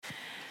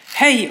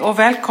Hej och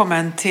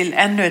välkommen till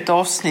ännu ett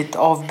avsnitt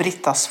av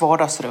Brittas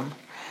vardagsrum.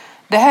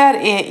 Det här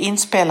är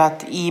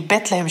inspelat i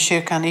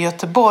Betlehemskyrkan i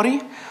Göteborg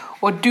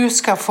och du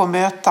ska få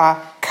möta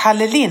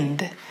Kalle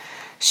Lind,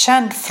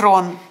 känd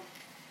från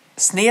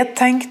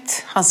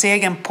Snedtänkt, hans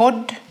egen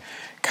podd.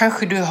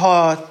 Kanske du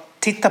har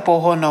tittat på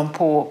honom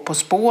på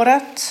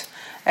Spåret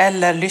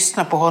eller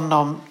lyssnat på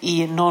honom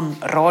i någon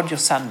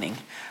radiosändning.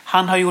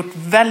 Han har gjort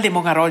väldigt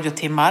många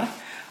radiotimmar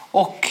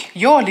och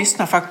jag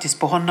lyssnar faktiskt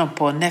på honom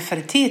på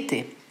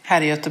Nefertiti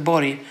här i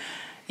Göteborg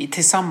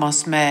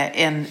tillsammans med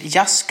en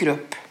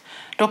jazzgrupp.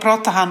 Då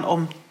pratar han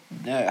om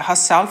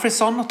Hasse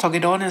Alfredson och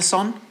Tage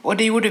Danielsson och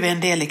det gjorde vi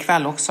en del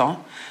ikväll också.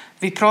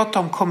 Vi pratar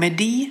om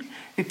komedi,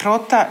 vi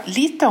pratar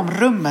lite om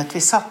rummet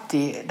vi satt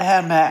i, det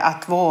här med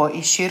att vara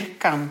i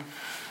kyrkan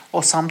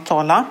och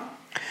samtala.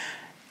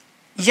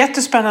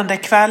 Jättespännande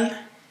kväll.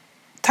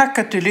 Tack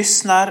att du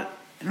lyssnar.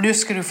 Nu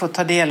ska du få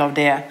ta del av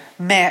det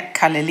med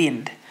Kalle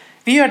Lind.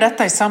 Vi gör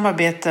detta i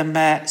samarbete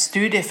med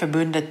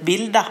studieförbundet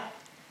Bilda.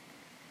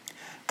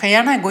 Kan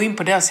gärna gå in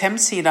på deras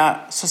hemsida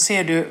så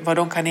ser du vad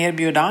de kan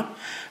erbjuda.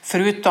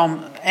 Förutom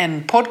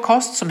en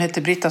podcast som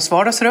heter Brittas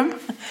vardagsrum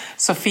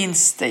så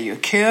finns det ju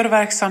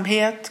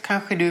körverksamhet.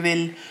 Kanske du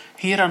vill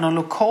hyra någon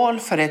lokal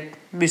för ett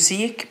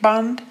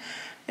musikband.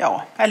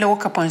 Ja, eller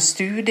åka på en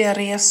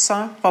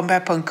studieresa, vara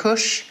med på en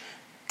kurs.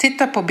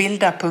 Titta på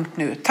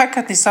bilda.nu. Tack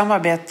att ni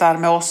samarbetar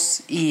med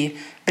oss i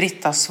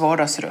Brittas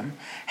vardagsrum.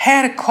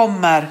 Här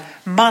kommer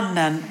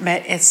mannen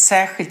med ett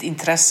särskilt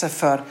intresse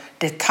för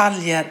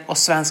detaljer och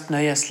svenskt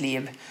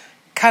nöjesliv.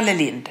 Kalle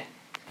Lind.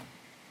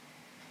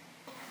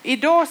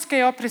 Idag ska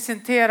jag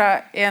presentera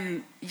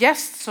en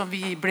gäst som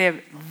vi blev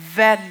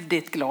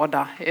väldigt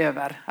glada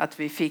över att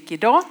vi fick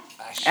idag.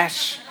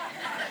 Äsch.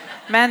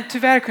 Men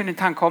tyvärr kunde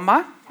inte han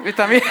komma.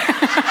 Utan vi...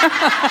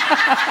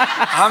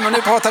 Ja, men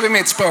nu pratar vi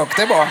mitt språk.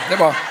 Det är bra. Det är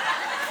bra.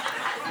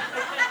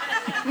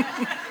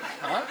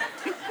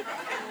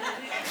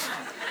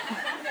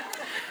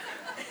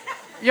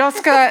 Jag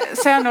ska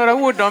säga några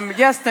ord om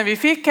gästen vi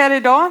fick här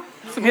idag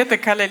som heter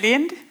Kalle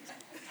Lind.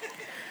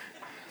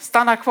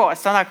 Stanna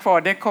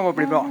kvar. Det kommer att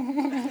bli bra.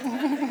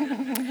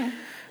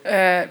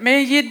 Med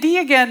en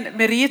gedigen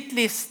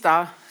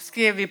meritlista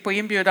skrev vi på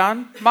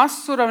inbjudan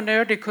massor av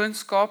nördig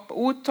kunskap,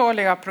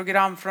 otaliga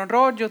program från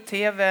radio,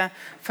 tv,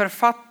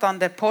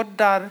 författande,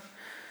 poddar,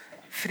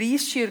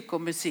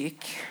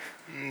 frikyrkomusik.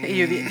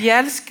 Vi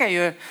älskar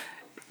ju,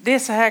 det är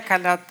så här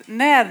kallat,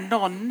 när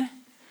någon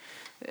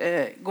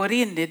går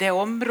in i det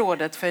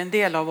området för en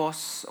del av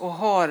oss och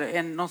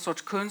har någon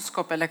sorts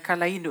kunskap eller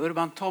kallar in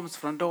Urban Toms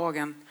från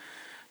dagen,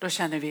 då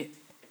känner vi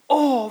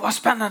vad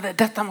spännande,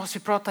 detta måste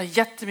vi prata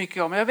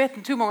jättemycket om. Jag vet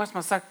inte hur många som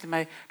har sagt till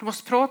mig, du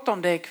måste prata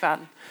om det ikväll.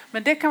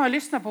 Men det kan man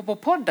lyssna på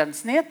podden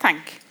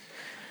Snedtänk.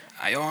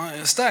 Jag har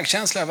en stark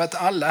känsla av att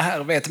alla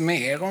här vet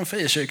mer om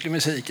frikyrklig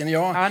musik än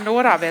jag. Ja,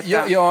 några vet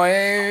jag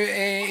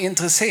är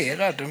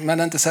intresserad men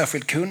inte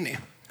särskilt kunnig.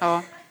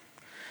 Ja,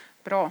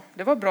 bra.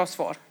 Det var bra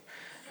svar.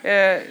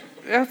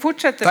 Jag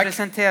fortsätter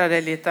presentera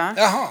dig lite.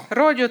 Jaha.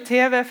 Radio,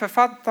 tv,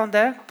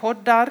 författande,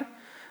 poddar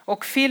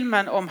och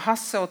filmen om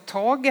Hasse och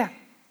Tage.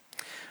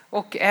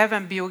 Och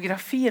även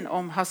biografin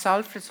om Hasse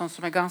Alfredson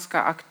som är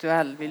ganska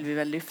aktuell vill vi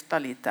väl lyfta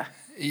lite.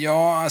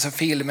 Ja, alltså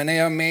filmen är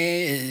jag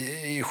med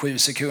i 7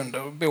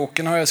 sekunder.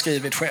 Boken har jag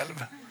skrivit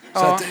själv. Ja.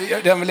 Så att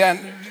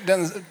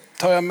den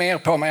tar jag mer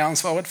på mig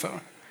ansvaret för.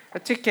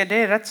 Jag tycker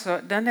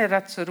den är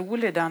rätt så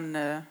rolig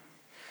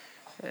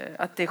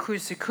att det är 7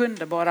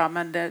 sekunder bara,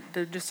 men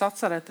du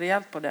satsar rätt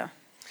rejält på det.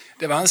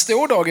 Det var en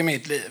stor dag i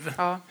mitt liv.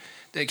 Ja.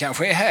 Det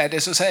kanske är här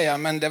det så att säga,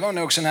 men det var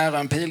nog så nära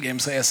en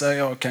pilgrimsresa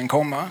jag kan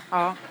komma.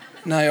 Ja.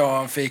 När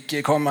jag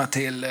fick komma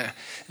till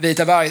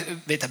Vita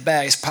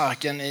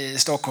bergsparken i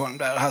Stockholm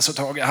där Hasse och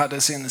Tage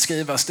hade sin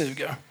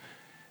skrivarstuga.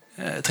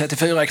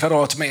 34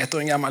 kvadratmeter,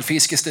 en gammal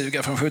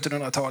fiskestuga från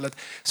 1700-talet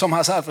som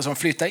Hasse Alfredson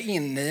flyttade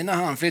in i när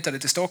han flyttade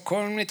till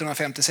Stockholm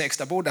 1956.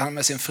 Där bodde han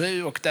med sin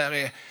fru och där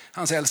är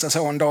hans äldsta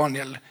son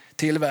Daniel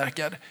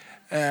tillverkad.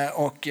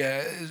 Och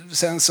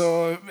sen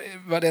så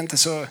var det inte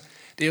så...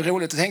 Det är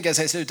roligt att tänka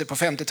sig i slutet på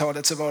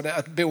 50-talet så var det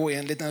att bo i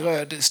en liten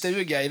röd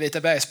stuga i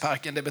Vita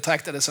bergsparken. Det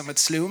betraktades som ett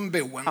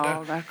slumboende.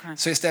 Ja,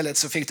 så istället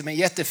så fick de en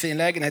jättefin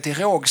lägenhet i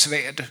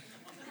Rågsved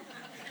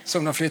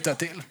som de flyttade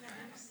till.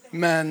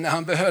 Men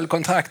han behöll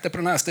kontraktet på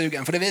den här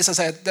stugan för det visade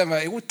sig att den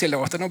var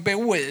otillåten att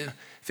bo i,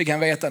 fick han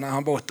veta när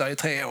han bott där i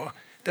 3 år.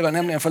 Det var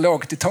nämligen för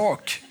lågt i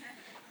tak.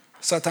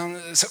 Så att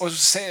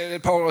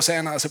ett par år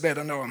senare så blev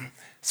det då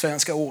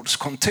Svenska Ords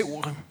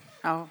kontor.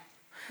 Ja.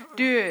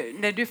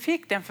 När du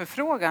fick den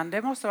förfrågan,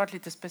 det måste ha varit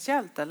lite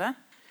speciellt, eller?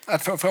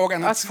 Att få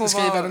frågan att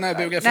skriva den här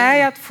biografin?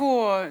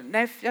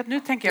 Nej, nu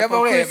tänker jag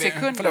på 7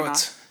 sekunderna.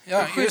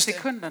 Ja, 7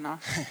 sekunderna.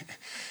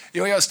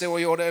 Jag stod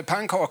och gjorde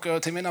pannkakor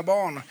till mina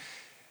barn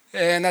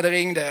när det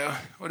ringde.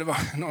 Och det var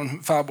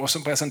någon farbror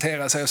som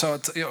presenterade sig och sa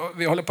att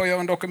vi håller på att göra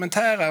en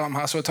dokumentär om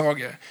Hasse och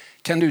Tage.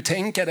 Kan du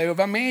tänka dig att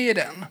vara med i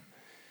den?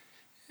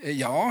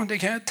 Ja, det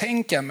kan jag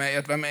tänka mig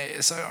att vara med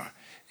i, sa jag.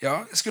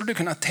 Ja, skulle du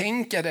kunna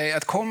tänka dig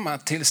att komma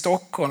till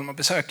Stockholm och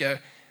besöka,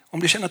 om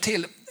du känner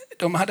till,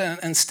 de hade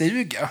en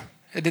stuga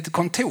Ett litet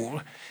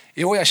kontor.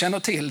 Jo, jag känner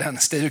till den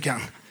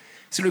stugan.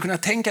 Skulle du kunna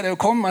tänka dig att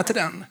komma till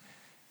den?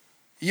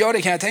 Ja,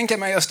 det kan jag tänka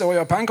mig. Jag står och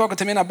gör pannkakor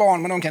till mina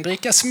barn, men de kan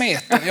dricka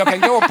smeten. Jag kan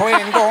gå på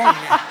en gång.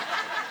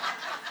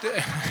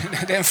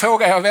 Det är en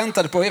fråga jag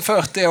väntade på i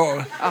 40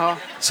 år. Ja.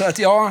 Så att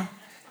jag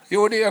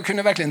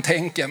kunde verkligen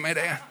tänka mig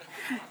det.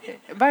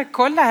 Bara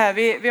kolla här,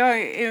 vi har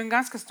en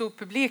ganska stor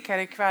publik här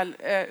ikväll.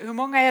 Hur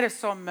många är det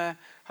som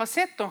har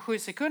sett de 7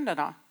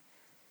 sekunderna?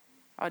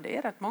 Ja, det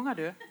är rätt många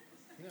du.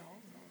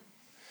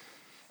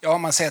 Ja, har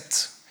man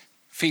sett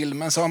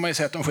filmen så har man ju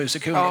sett de 7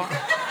 sekunderna. Ja,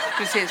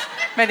 precis.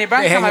 Men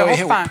ibland kan man hoppa.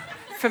 Ihop.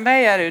 För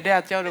mig är det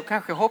att jag då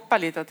kanske hoppar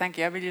lite och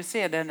tänker jag vill ju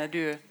se det när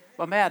du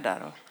var med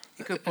där och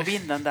gick upp på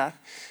vinden där.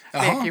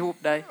 Vek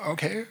ihop dig.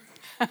 Okej.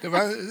 Det var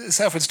ett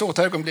särskilt stort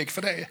ögonblick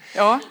för dig.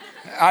 Ja.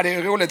 Ja, det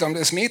är roligt om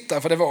det smittar,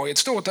 för det var ett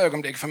stort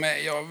ögonblick för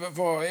mig. Jag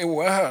var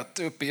oerhört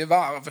uppe i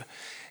varv.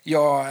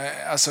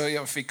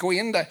 Jag fick gå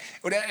in där.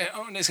 Och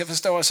ni ska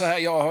förstå så här,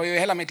 jag har ju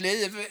hela mitt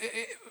liv,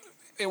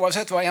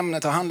 oavsett vad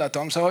ämnet har handlat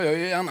om, så har jag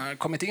ju gärna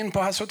kommit in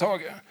på Hasse och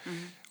Tage.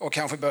 Och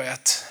kanske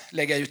börjat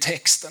lägga ut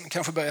texten,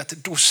 kanske börjat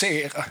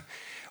dosera.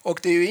 Och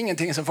det är ju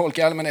ingenting som folk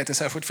i allmänhet är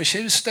särskilt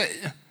förtjusta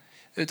i.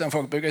 Utan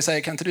folk brukar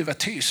säga, kan inte du vara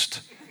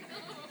tyst?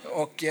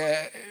 Och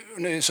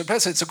nu så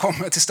plötsligt så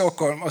kommer jag till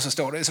Stockholm och så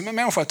står det som en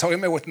människa tar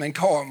emot med en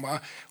kamera.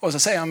 Och så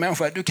säger en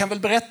människa, du kan väl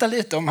berätta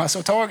lite om Hasse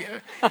och Tage?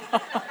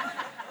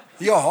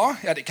 Ja,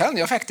 det kan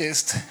jag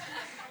faktiskt.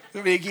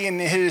 Vi gick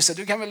in i huset,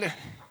 du kan väl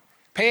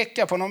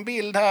peka på någon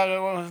bild här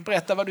och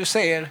berätta vad du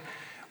ser.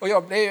 Och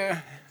jag blev ju,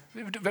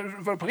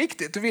 var det på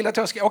riktigt? Du vill att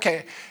jag ska,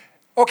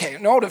 Okej,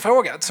 nu har du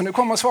frågat, så nu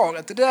kommer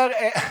svaret. Det där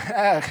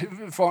är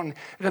från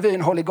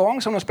revyn Håll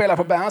igång som de spelar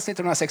på Berns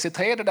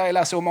 1963. Det där är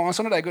Lasse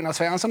Månsson, det där är Gunnar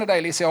Svensson, det där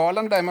är Lise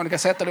Arland, det där är Monica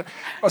Zetterlund.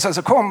 Och sen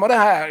så kommer det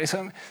här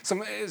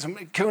som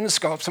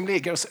kunskap som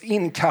ligger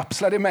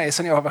inkapslad i mig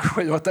sedan jag var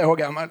 7-8 år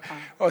gammal.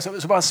 Och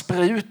så bara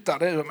sprutar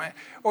det ur mig.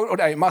 Och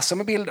det är massor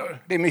med bilder.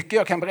 Det är mycket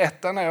jag kan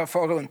berätta när jag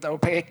får runt där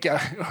och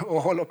pekar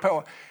och håller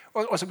på.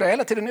 Och så blir jag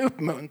hela tiden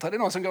uppmuntrad. Det är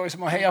någon som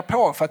går och hejar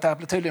på för att det här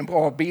blir tydligen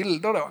bra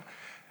bilder då.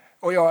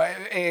 Och jag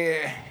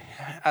är,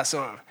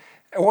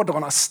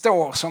 ådrorna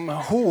står som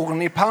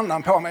horn i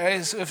pannan på mig. Jag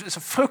är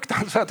så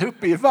fruktansvärt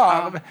uppe i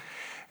varv.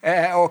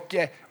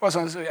 Och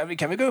så vi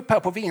kan vi gå upp här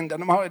på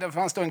vinden. Det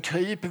fanns då en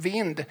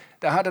krypvind.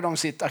 Där hade de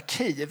sitt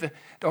arkiv.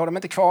 Det har de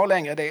inte kvar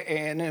längre.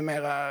 Det är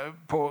numera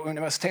på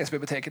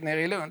universitetsbiblioteket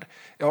nere i Lund.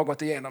 Jag har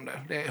gått igenom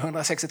det. Det är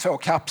 162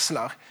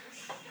 kapslar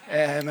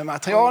med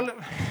material.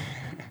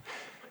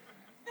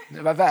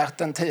 Det var värt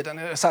den tiden.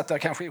 Jag satt där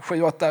kanske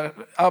 7-8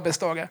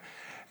 arbetsdagar.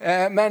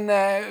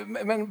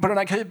 Men på den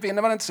här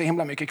krypvinden var det inte så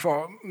himla mycket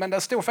kvar. Men där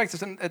stod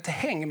faktiskt ett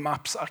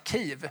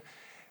hängmappsarkiv.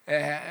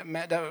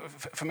 Där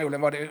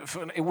förmodligen var det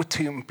för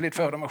otympligt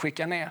för dem att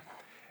skicka ner.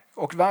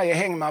 Och varje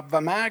hängmapp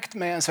var märkt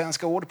med en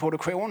svensk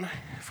ordproduktion.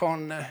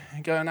 Från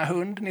Gröna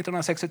hund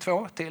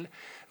 1962 till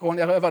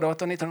Ronja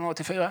Rövardotter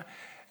 1984.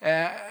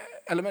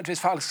 Eller möjligtvis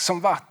Falsk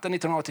som vatten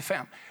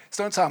 1985.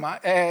 Står inte samma.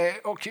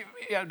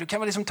 Du kan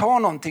väl liksom ta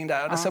någonting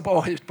där. Det ser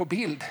bra ut på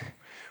bild.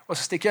 Och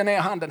så sticker jag ner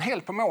handen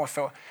helt på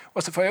måfå.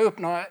 Och så får jag upp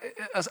några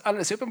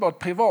alldeles uppenbart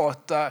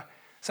privata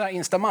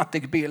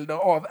Instamatic-bilder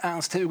av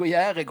Ernst-Hugo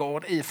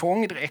Järegård i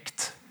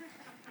fångdräkt.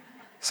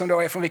 Som då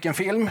är från vilken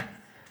film?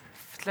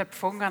 Släpp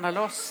fångarna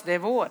loss, det är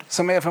vår.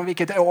 Som är från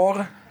vilket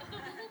år?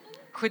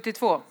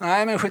 72.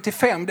 Nej, men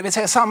 75. Det vill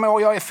säga samma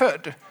år jag är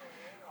född.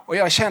 Och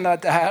jag känner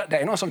att det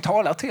är någon som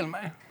talar till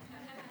mig.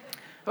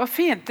 Vad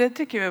fint, det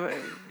tycker jag.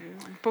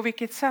 På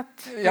vilket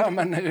sätt? Ja,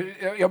 men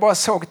jag bara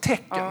såg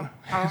tecken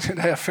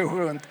där jag for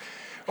runt.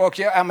 Och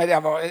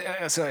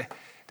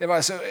det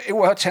var så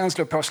oerhört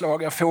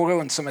känslopåslag. Jag for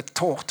runt som ett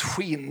torrt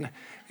skinn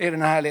i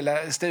den här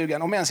lilla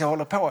stugan. Och medan jag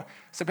håller på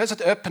så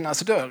plötsligt öppnas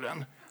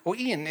dörren. Och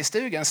in i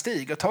stugan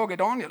stiger Tage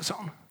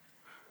Danielsson.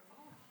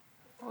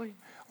 Oj.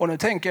 Och nu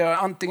tänker jag,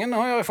 antingen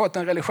har jag fått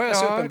en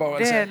religiös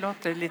uppenbarelse. Det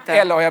låter lite...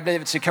 Eller har jag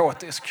blivit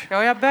psykotisk.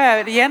 Ja, jag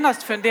börjar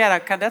genast fundera,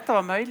 kan detta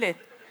vara möjligt?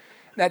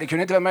 Nej, det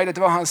kunde inte vara möjligt.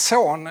 Det var hans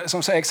son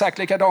som ser exakt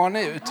likadan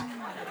ut.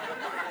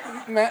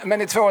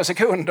 Men i 2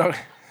 sekunder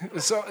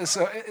så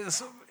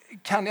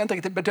kan jag inte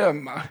riktigt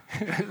bedöma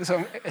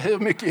hur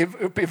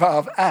mycket uppe i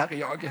varv är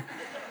jag.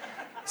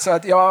 Så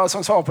att jag,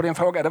 som svar på din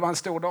fråga, det var en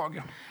stor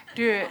dag.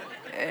 Du,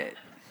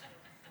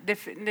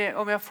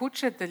 om jag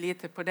fortsätter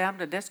lite på det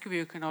ämnet, det skulle vi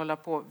ju kunna hålla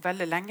på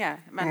väldigt länge.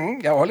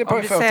 Men jag håller på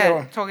i 40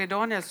 år. Tage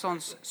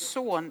Danielssons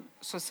son,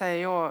 så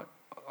säger jag,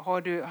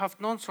 har du haft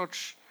någon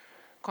sorts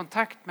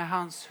kontakt med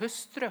hans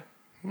hustru?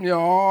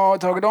 Ja,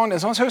 Tage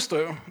Danielssons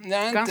hustru.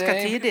 Ganska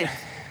tidigt.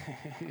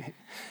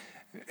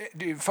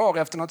 Du far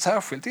efter något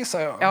särskilt,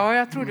 gissar jag. Ja,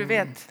 jag tror du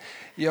vet.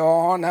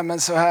 Ja, men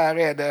så här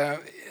är det.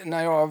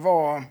 När jag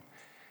var...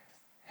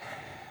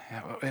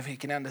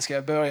 Vilken ände ska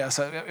jag börja?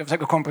 Så jag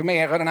försöker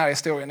komprimera den här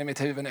historien i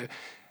mitt huvud nu.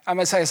 Ja,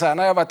 men säg så här,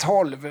 när jag var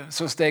 12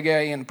 så steg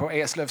jag in på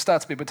Eslövs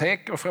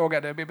stadsbibliotek och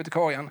frågade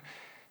bibliotekarien,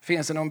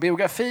 finns det någon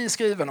biografi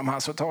skriven om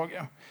Hasse och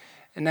Tage?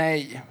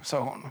 Nej, sa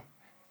hon.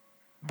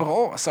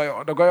 Bra, sa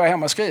jag. Då går jag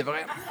hem och skriver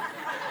en.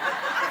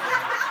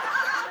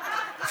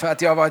 För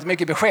att jag var ett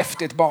mycket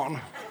beskäftigt barn.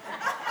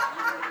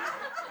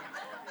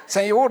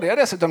 Sen gjorde jag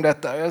dessutom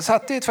detta. Jag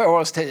satt i 2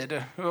 års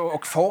tid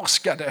och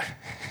forskade.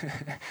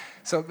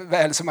 Så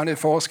väl som man nu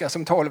forskar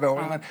som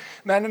 12-åring.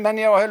 Men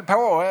jag höll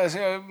på. Alltså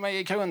jag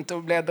gick runt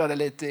och bläddrade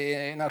lite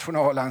i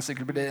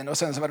Nationalencyklopedin. Och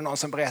sen så var det någon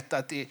som berättade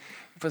att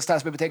på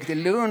Stadsbiblioteket i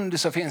Lund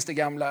så finns det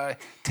gamla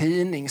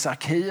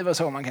tidningsarkiv och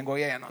så man kan gå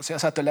igenom. Så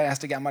jag satt och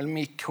läste gammal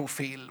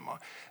mikrofilm och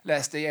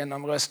läste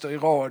igenom röster i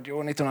radio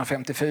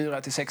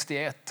 1954 till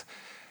 61.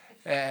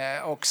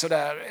 Och så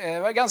där. Det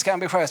var ganska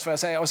ambitiöst för att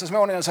säga. Och så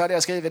småningom så hade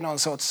jag skrivit någon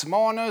sorts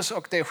manus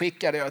och det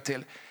skickade jag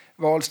till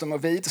Wahlström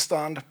och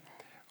Widstrand.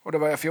 Och då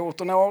var jag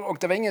 14 år och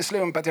det var ingen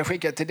slump att jag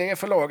skickade till det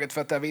förlaget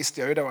för att där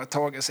visste jag ju då att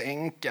Tages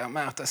änka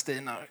Märta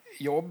Stinar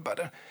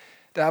jobbade.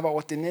 Det här var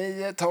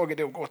 89, Tage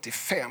dog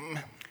 85.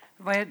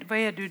 Vad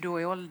är du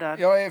då i ålder?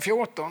 Jag är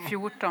 14.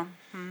 14.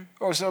 Mm.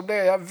 Och så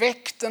blev jag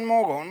väckt en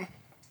morgon.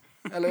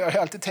 Eller jag har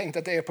alltid tänkt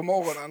att det är på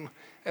morgonen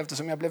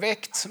eftersom jag blev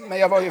väckt. Men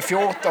jag var ju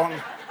 14.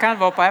 Kan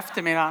vara på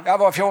eftermiddagen. Jag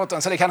var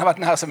 14 så det kan ha varit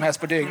när som helst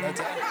på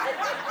dygnet.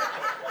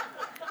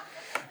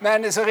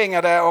 Men så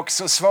ringer det och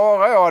så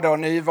svarar jag då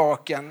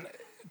nyvaken,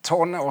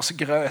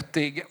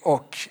 tonårsgrötig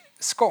och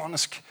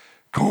skånsk.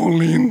 Carl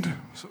Lind.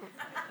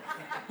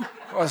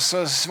 Och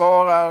så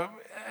svarar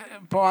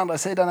på andra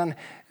sidan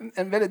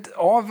en väldigt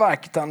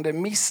avvaktande,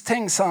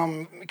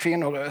 misstänksam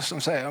kvinnoröst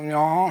som säger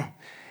ja,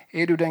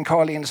 är du den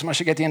Carl Lind som har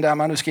skickat in det här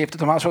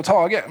manuskriptet om Hasse och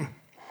Tage?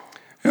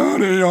 Ja,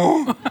 det är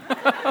jag.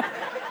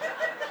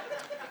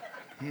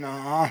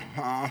 Ja,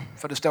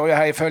 för det står ju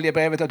här i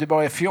följebrevet att du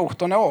bara är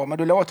 14 år, men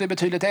du låter ju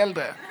betydligt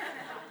äldre.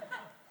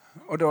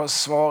 Och då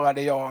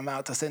svarade jag,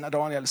 Märta Stina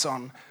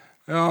Danielsson,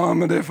 ja,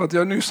 men det är för att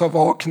jag nyss har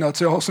vaknat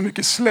så jag har så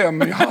mycket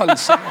slem i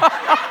halsen.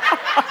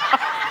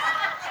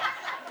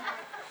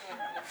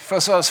 För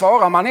så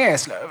svarar man i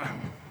Eslöv.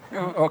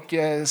 Och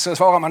så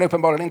svarar man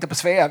uppenbarligen inte på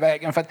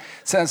Sveavägen. För att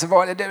sen så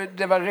var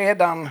det var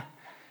redan...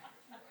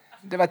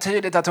 Det var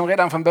tydligt att hon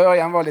redan från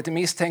början var lite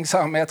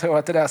misstänksam. Men jag tror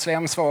att det där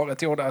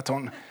slemsvaret gjorde att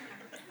hon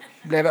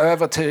blev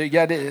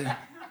övertygad i...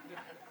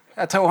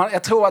 Jag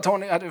tror att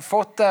hon hade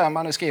fått det här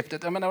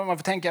manuskriptet. Jag menar, man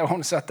får tänka att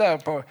hon satt där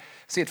på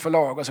sitt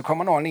förlag och så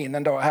kommer någon in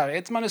en dag. Här är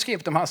ett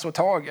manuskript om Hasse och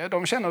Tage.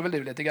 De känner väl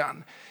du lite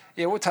grann?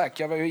 Jo tack,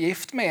 jag var ju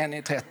gift med henne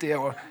i 30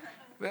 år.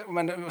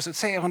 Men så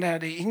säger hon det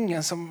är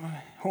ingen som...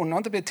 Hon har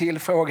inte blivit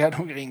tillfrågad.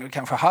 Hon ringer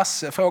kanske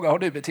Hasse. Frågar, har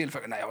du blivit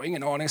tillfrågad? Nej, jag har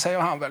ingen aning, säger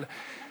han väl.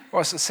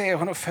 Och så ser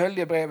hon och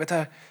följer brevet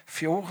här.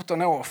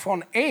 14 år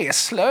från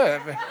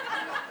Eslöv.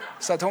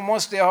 Så att hon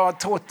måste ha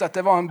trott att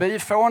det var en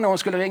byfån när hon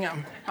skulle ringa.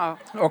 Ja.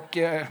 Och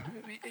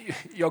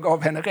jag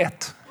gav henne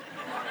rätt.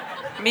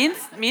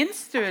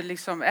 Minns du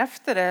liksom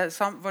efter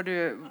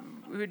det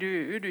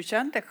hur du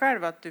kände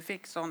själv att du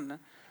fick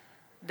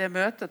det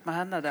mötet med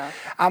henne där?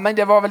 Ja, men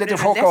det var väl lite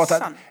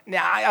chockartat.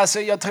 Nej, alltså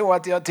jag tror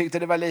att jag tyckte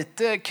det var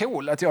lite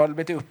cool att jag hade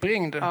blivit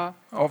uppringd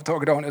av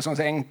Tage Danielssons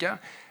änka.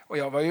 Och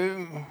jag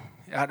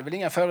hade väl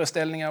inga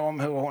föreställningar om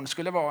hur hon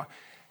skulle vara.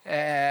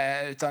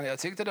 Utan jag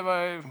tyckte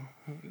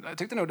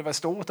nog det var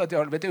stort att jag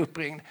hade blivit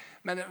uppringd.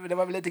 Men det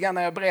var väl lite grann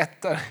när jag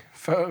berättade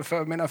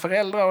för mina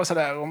föräldrar och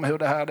sådär om hur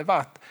det här hade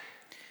varit.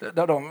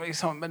 Där de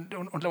liksom, men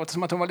hon låter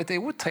som att hon var lite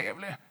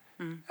otrevlig.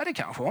 Mm. Ja, det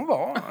kanske hon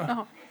var.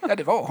 Ja,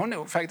 det var hon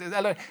nog faktiskt.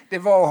 Eller det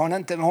var hon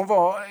inte, men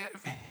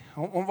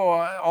hon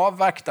var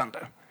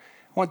avvaktande.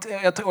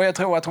 Jag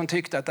tror att hon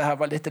tyckte att det här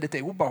var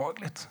lite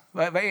obehagligt.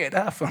 Vad är det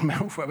här för en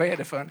människa? Vad är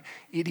det för en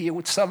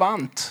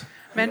idiot-savant?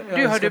 Men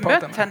har du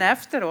mött henne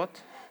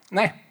efteråt?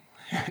 Nej,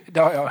 det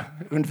har jag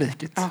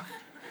undvikit. Ja.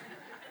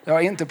 Jag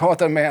har inte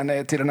pratat med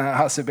henne till den här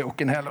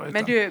Hasse-boken heller.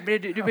 Men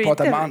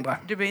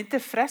du blir inte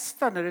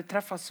frestad när du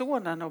träffar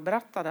sonen och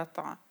berättar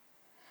detta?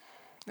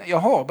 Jag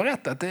har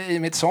berättat det i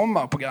mitt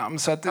sommarprogram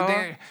så att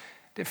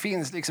det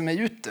finns liksom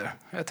ute.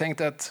 Jag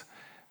tänkte att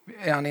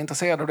är han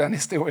intresserad av den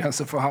historien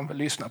så får han väl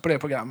lyssna på det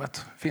programmet.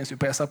 Det finns ju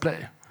på SR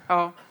Play.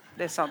 Ja,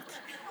 det är sant.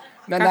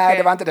 Men nej,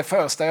 det var inte det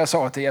första jag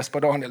sa till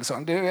Jesper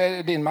Danielsson.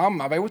 Din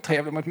mamma var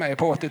otrevlig mot mig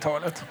på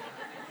 80-talet.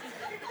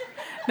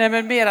 Nej,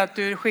 men mer att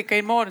du skickade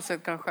in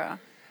manuset kanske?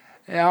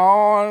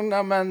 Ja,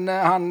 men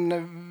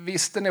han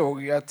visste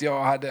nog att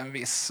jag hade ett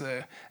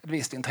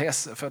visst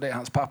intresse för det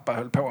hans pappa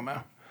höll på med.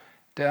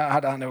 Det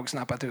hade han nog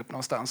snappat upp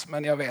någonstans,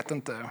 men jag vet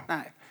inte.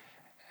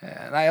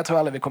 Nej, jag tror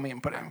aldrig vi kom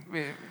in på det.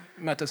 Vi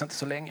möttes inte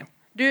så länge.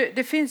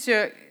 Det finns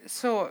ju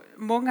så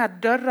många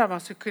dörrar man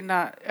skulle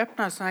kunna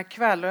öppna en sån här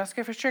kväll. Och jag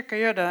ska försöka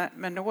göra det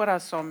med några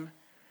som...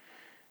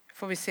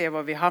 Får vi se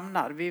var vi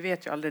hamnar. Vi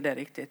vet ju aldrig det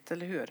riktigt,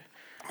 eller hur?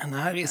 Den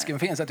här risken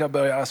finns att jag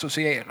börjar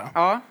associera.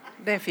 Ja,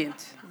 det är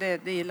fint.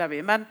 Det gillar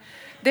vi. Men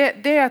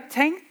det jag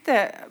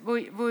tänkte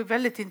var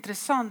väldigt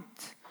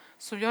intressant.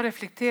 Som jag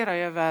reflekterar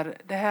över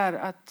det här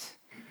att...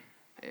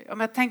 Om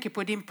jag tänker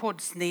på din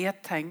podd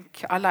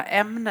Snedtänk. Alla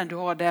ämnen du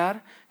har där.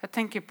 Jag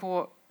tänker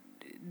på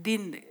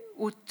din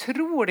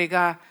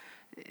otroliga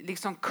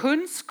liksom,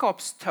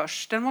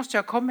 kunskapstörst. Den måste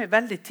ha kommit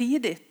väldigt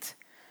tidigt.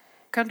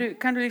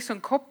 Kan du liksom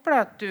koppla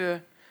att du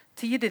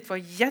tidigt var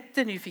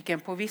jättenyfiken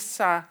på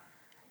vissa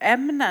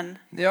ämnen?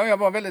 Ja, jag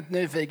var väldigt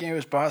nyfiken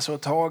just på Hasse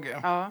och Tage.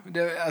 Ja.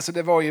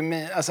 Det var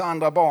ju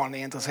andra barn är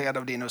intresserade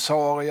av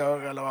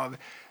dinosaurier eller av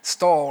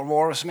Star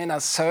Wars. Mina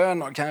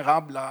söner kan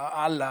rabbla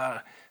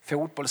alla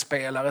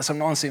fotbollsspelare som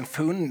någonsin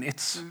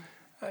funnits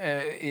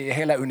i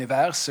hela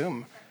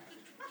universum.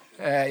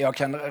 Jag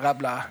kan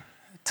rabbla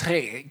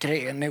 3,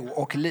 Greno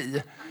och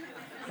Li.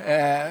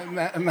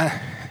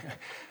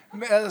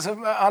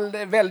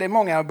 Väldigt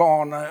många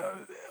barn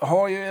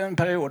har ju en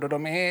period och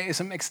de är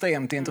som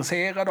extremt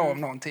intresserade av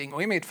någonting.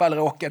 Och i mitt fall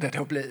råkade det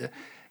att bli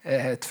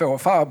 2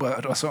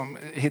 farbröder som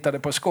hittade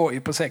på skoj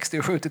på 60-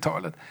 och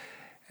 70-talet.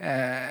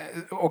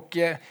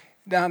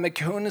 Det här med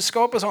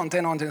kunskap och sånt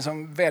är någonting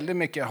som väldigt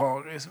mycket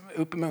har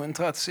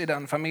uppmuntrats i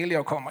den familj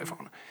jag kommer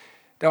ifrån.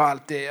 Det har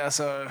alltid,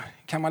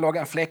 kan man laga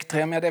en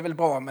fläktrem, ja det är väl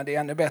bra, men det är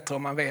ännu bättre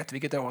om man vet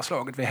vilket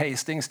årslaget vid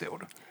Hastings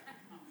stod.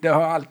 Det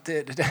har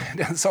alltid,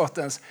 den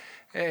sortens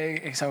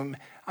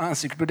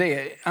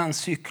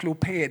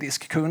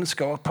encyklopedisk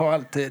kunskap har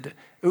alltid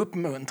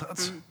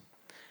uppmuntrats.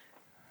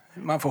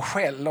 Man får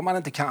skäll om man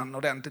inte kan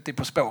ordentligt i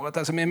På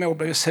spåret. Min mor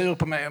blir ju sur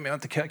på mig om jag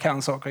inte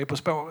kan saker i På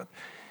spåret.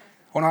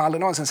 Hon har aldrig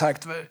någonsin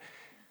sagt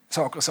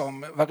saker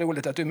som vad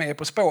roligt att du är med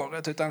På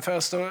spåret, utan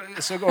först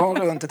så går hon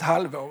runt ett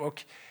halvår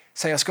och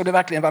säger ska du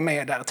verkligen vara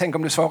med där? Tänk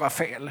om du svarar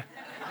fel.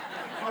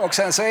 Och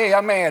sen så är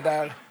jag med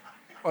där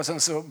och sen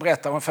så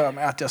berättar hon för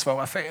mig att jag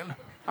svarar fel.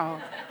 Ja.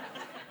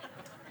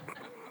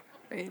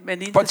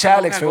 Men inte på ett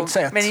kärleksfullt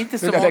sätt. Men inte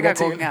så många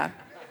gånger.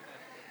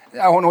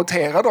 Ja, hon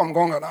noterar de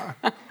gångerna.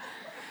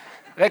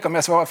 Räcker om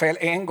jag svarar fel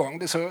en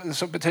gång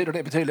så betyder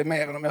det betydligt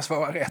mer än om jag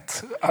svarar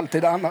rätt.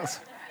 Alltid annars.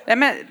 Nej,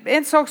 men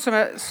en sak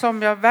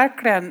som jag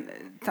verkligen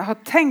har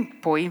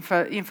tänkt på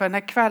inför den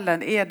här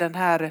kvällen är den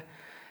här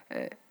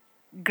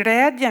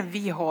glädjen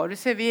vi har. Du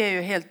ser, vi är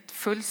ju helt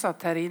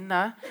fullsatt här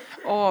inne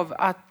av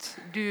att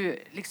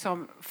du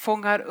liksom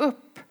fångar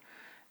upp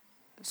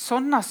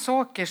sådana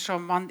saker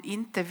som man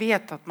inte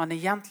vet att man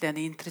egentligen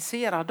är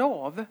intresserad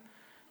av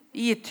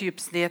i typ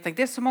snedtänk.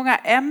 Det är så många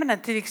ämnen,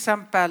 till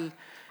exempel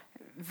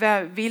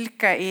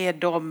vilka är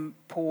de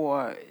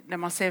på när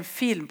man ser en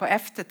film på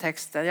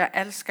eftertexten. Jag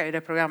älskar ju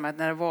det programmet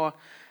när det var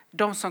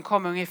de som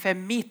kom ungefär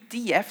mitt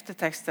i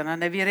eftertexterna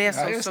när vi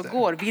reser oss och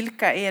går.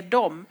 Vilka är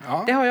de?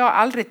 Ja. Det har jag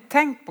aldrig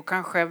tänkt på,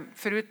 kanske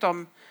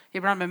förutom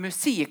ibland med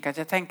musik, att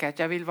jag tänker att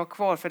jag vill vara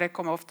kvar för det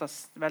kommer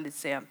oftast väldigt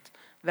sent.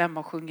 Vem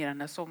har sjungit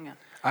den här sången?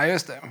 Ja,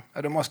 just det.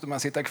 Ja, då måste man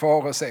sitta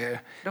kvar och se.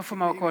 Då får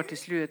man vara kvar till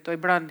slut och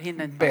ibland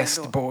hinner inte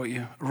Best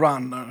Boy,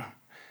 Runner,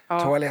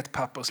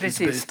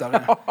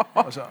 toalettpappersutbytare.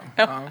 Och så.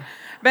 Ja.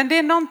 Men det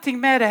är någonting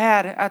med det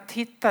här att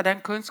hitta den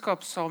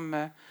kunskap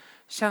som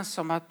känns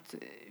som att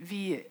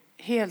vi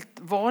helt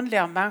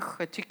vanliga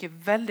människor tycker är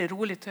väldigt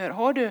roligt att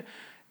höra.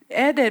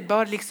 Är det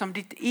bara liksom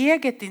ditt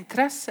eget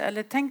intresse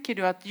eller tänker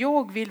du att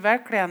jag vill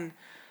verkligen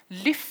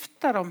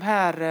lyfta de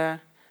här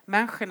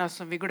människorna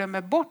som vi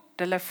glömmer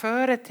bort eller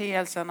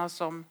företeelserna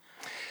som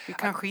vi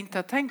kanske inte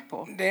har tänkt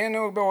på? Det är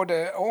nog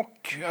både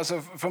och.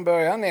 Från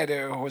början är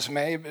det hos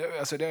mig,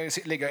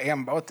 det ligger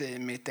enbart i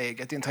mitt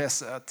eget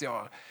intresse att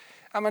jag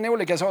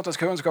olika sorters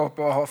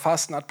kunskaper har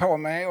fastnat på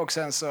mig och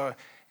sen så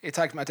i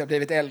takt med att jag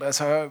blivit äldre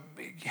så har jag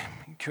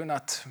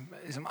kunnat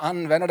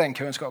använda den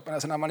kunskapen.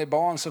 När man är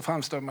barn så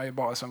framstår man ju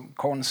bara som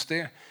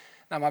konstig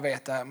när man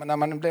vet det här. Men när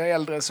man blir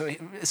äldre så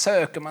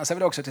söker man sig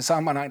väl också till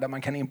sammanhang där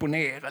man kan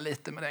imponera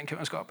lite med den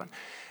kunskapen.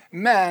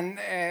 Men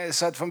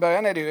så att från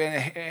början är det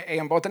ju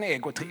enbart en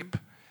egotripp.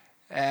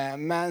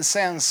 Men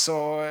sen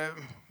så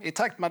i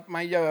takt med att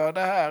man gör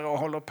det här och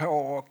håller på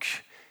och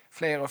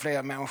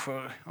fler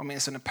människor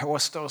åtminstone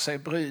påstår sig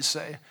bry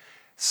sig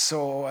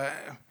så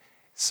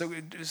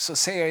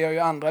ser jag ju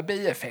andra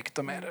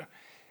bieffekter med det.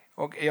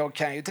 Och jag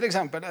kan ju till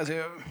exempel,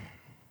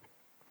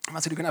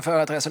 man skulle kunna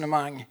föra ett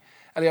resonemang,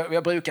 eller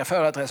jag brukar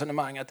föra ett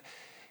resonemang att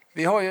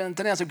vi har ju en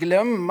tendens att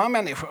glömma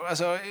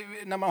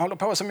människor. När man håller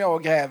på som jag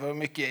och gräver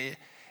mycket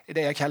i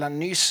det jag kallar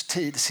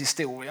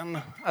nysstidshistorien,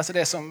 alltså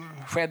det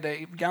som skedde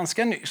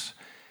ganska nyss,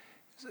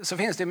 så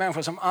finns det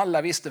människor som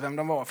alla visste vem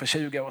de var för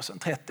 20 år sedan,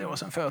 30 år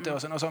sedan, 40 år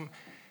sedan och som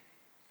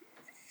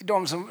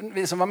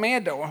vi som var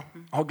med då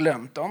har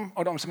glömt dem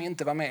och de som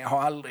inte var med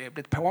har aldrig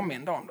blivit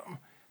påminda om dem.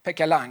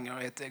 Pekka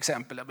Langer är ett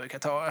exempel jag brukar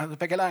ta.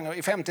 Pekka Langer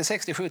i 50,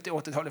 60, 70,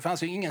 80-talet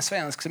fanns ju ingen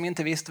svensk som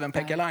inte visste vem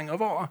Pekka Langer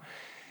var.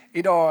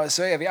 Idag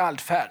så är vi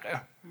allt färre.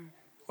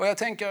 Och jag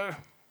tänker,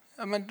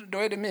 då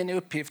är det min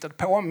uppgift att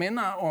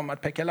påminna om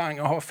att Pekka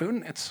Langer har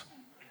funnits.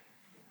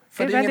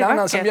 För det är ingen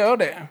annan som gör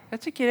det.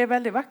 Jag tycker det är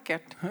väldigt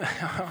vackert.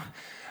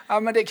 Ja,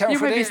 men det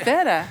kanske men visst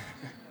är det.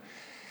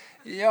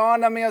 Ja,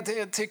 men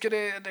jag tycker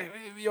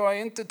jag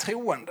är inte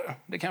troende.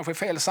 Det kanske är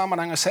fel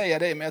sammanhang att säga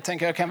det, men jag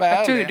tänker jag kan vara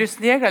ärlig. Du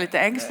sneglar lite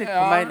ängsligt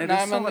på mig när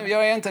du sa men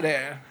jag är inte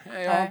det.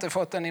 Jag har inte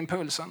fått den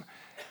impulsen.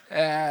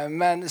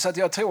 Men så att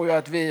jag tror ju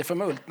att vi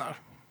förmultnar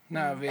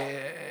när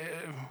vi...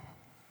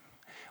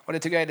 Och det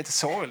tycker jag är lite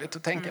sorgligt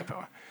att tänka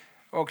på.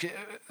 Och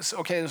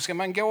okej, då ska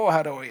man gå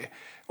här då i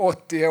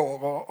 80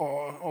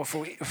 år och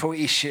få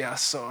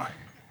ischias och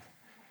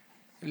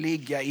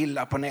ligga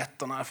illa på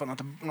nätterna för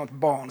något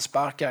barn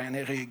sparkar en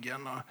i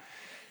ryggen och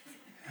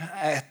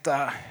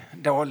äta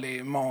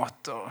dålig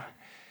mat och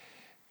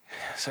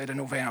så är det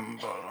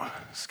november och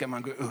ska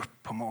man gå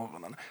upp på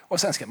morgonen och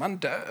sen ska man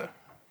dö.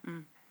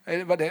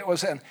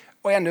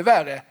 Och ännu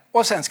värre,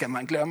 och sen ska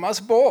man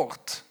glömmas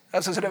bort.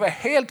 Alltså, så det var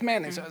helt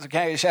meningslöst, så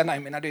kan jag ju känna i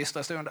mina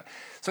dystra stunder.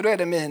 Så då är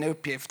det min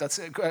uppgift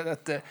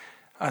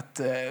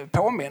att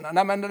påminna.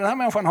 Nej, men den här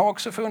människan har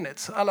också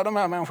funnits. Alla de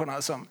här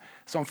människorna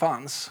som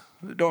fanns,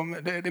 det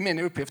är min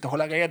uppgift att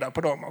hålla reda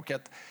på dem och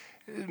att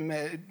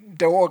med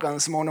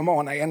dårens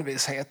monomana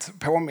envishet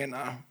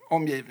påminna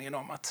omgivningen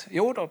om att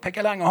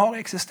Pekka Langer har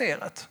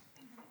existerat.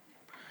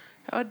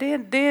 Ja, det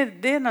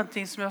är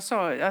någonting som jag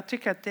sa. Jag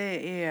tycker att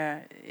det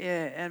är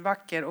en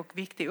vacker och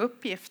viktig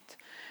uppgift.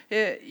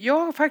 Jag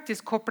har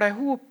faktiskt kopplat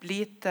ihop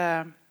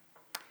lite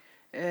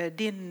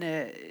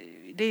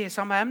det är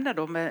samma ämne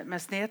då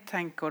med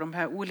snedtänk och de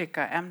här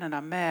olika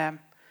ämnena med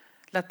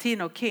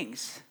Latino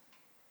Kings.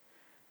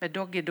 Med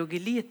Doggy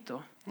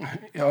Doggelito.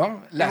 Ja,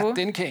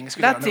 Latin Kings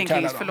skulle jag nog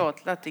kalla dem.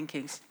 Förlåt, Latin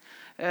Kings.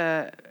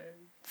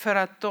 För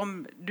att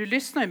du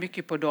lyssnar ju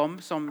mycket på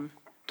dem som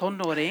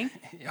tonåring,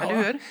 eller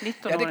hur?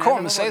 19 ja, det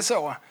kom sig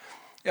så.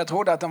 Jag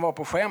trodde att de var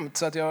på skämt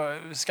så att jag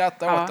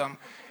skrattade åt dem.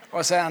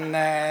 Och sen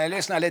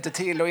lyssnade jag lite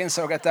till och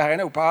insåg att det här är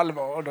nog på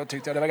allvar och då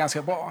tyckte jag det var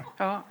ganska bra.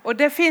 Ja, och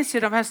det finns ju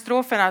de här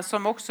stroferna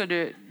som också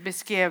du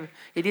beskrev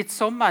i ditt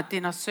sommar, att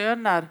dina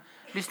söner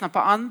lyssnar på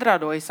andra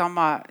då i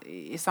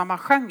samma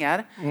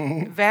genre.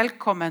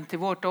 Välkommen till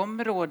vårt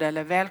område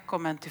eller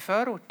välkommen till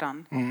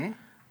förorten.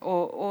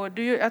 Och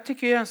jag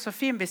tycker det är en så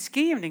fin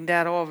beskrivning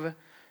där av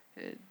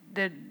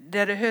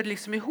där det hör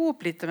liksom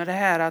ihop lite med det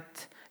här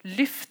att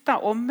lyfta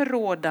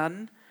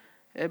områden,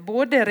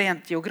 både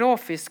rent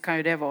geografiskt kan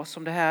ju det vara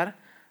som det här,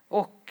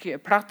 och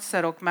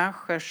platser och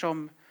människor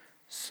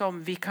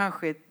som vi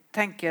kanske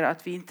tänker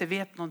att vi inte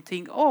vet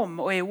någonting om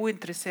och är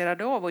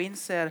ointresserade av och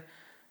inser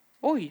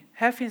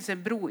här finns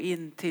en bro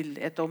in till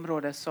ett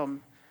område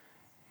som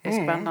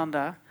är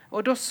spännande.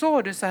 Och då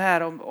sa du så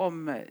här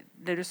om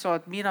när du sa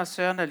att mina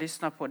söner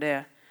lyssnar på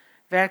det,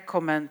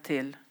 välkommen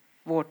till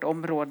vårt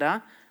område.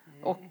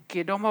 Och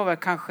de har väl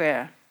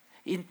kanske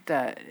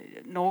inte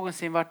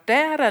någonsin varit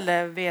där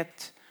eller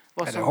vet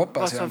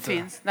vad som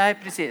finns. Nej,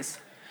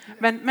 precis.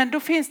 Men då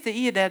finns det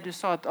i det du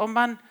sa att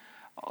om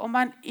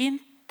man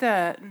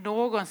inte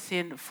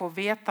någonsin får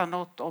veta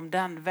något om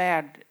den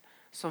värld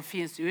som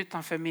finns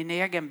utanför min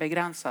egen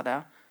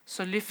begränsade,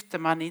 så lyfter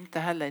man inte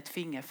heller ett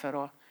finger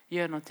för att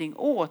göra någonting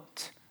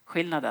åt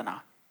skillnaderna.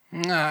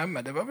 Nej,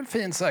 men det var väl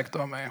fint sagt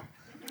av mig.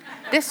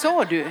 Det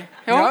sa du.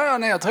 Ja,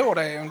 nej, jag tror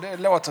det. Det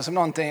låter som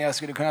någonting jag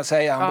skulle kunna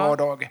säga en bra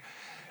dag.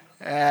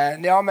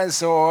 Ja, men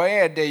så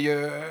är det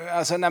ju.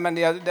 Alltså, nej, men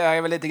det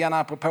är väl lite grann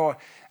apropå.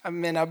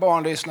 Mina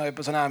barn lyssnar ju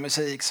på sån här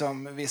musik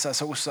som vissa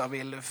sossar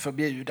vill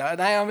förbjuda.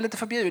 Nej, han vill inte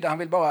förbjuda. Han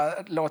vill bara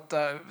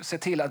se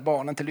till att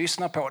barnen inte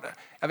lyssnar på det.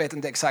 Jag vet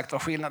inte exakt var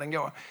skillnaden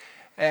går.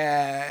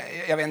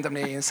 Jag vet inte om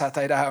ni är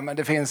insatta i det här, men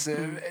det finns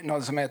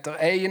någon som heter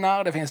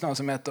Einar, det finns någon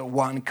som heter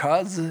One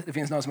Cuz, det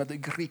finns någon som heter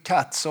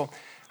Grikazzo.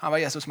 Han var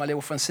Jesus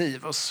Malou von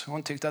Sivers.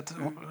 Hon tyckte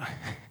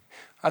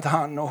att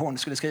han och hon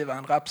skulle skriva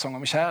en rapsång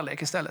om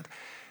kärlek istället.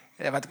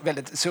 Det var ett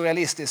väldigt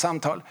surrealistiskt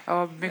samtal.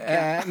 Ja,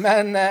 mycket.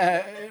 Men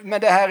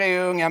det här är ju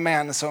unga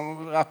män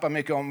som rappar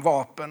mycket om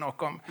vapen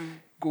och om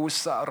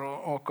gossar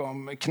och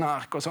om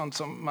knark och sånt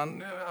som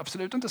man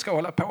absolut inte ska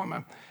hålla på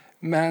med.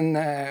 Men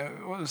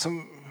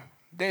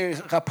det är ju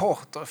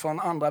rapporter från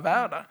andra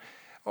världar.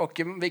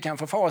 Och vi kan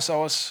förfasa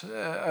oss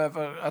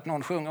över att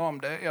någon sjunger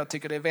om det. Jag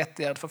tycker det är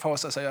vettigare att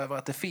förfasa sig över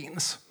att det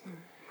finns.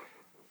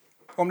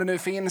 Om det nu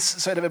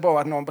finns så är det väl bra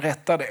att någon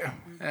berättar det.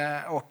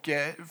 Och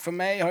för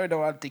mig har ju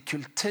då alltid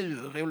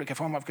kultur, olika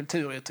former av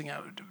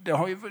kulturyttringar. Jag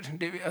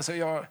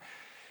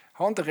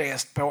har inte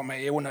rest på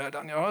mig i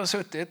onödan. Jag har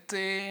suttit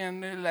i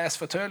en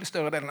läsfåtölj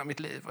större delen av mitt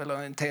liv, eller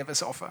en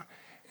tv-soffa.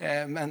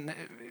 Men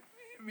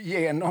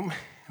genom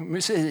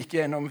musik,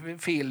 genom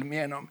film,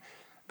 genom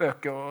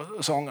böcker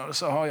och sånger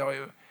så har jag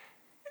ju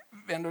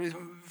ändå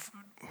liksom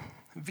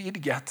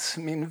vidgat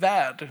min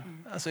värld.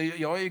 Alltså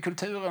jag är i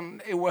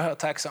kulturen oerhört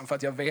tacksam för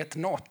att jag vet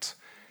något.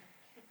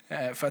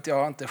 För att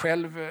jag inte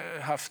själv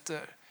haft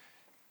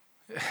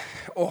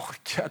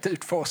ork att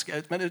utforska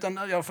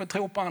utan jag får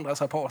tro på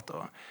andras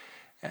rapporter.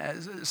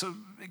 Så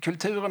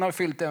kulturen har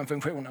fyllt den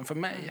funktionen för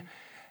mig.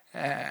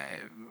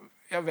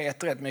 Jag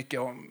vet rätt mycket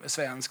om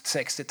svenskt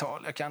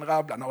 60-tal. Jag kan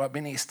rabbla några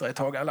ministrar i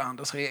Tage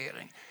Erlanders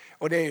regering.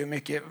 Och det är ju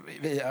mycket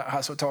via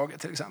Hasse och Tage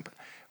till exempel.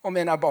 Och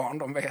mina barn,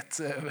 de vet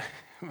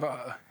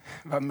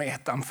vad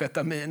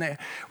metamfetamin är.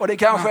 Och det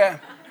kanske...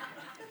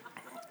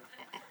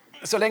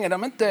 Så länge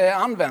de inte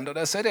använder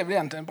det så är det väl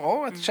egentligen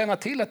bra att känna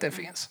till att det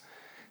finns.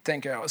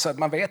 Tänker jag. Så att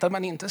man vet att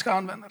man inte ska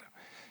använda det.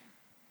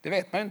 Det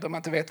vet man ju inte om man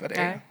inte vet vad det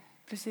är. Nej,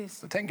 precis.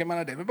 Så tänker man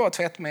att det är väl bara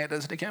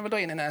tvättmedel så det kan jag väl dra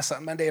in i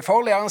näsan. Men det är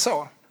farligare än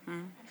så.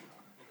 Mm.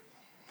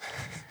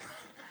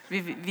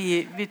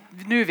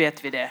 Nu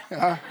vet vi det.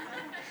 Ja.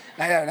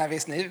 Nej,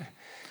 visst ni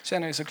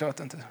känner ju såklart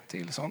inte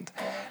till sånt.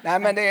 Nej,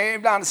 men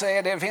ibland så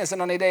finns det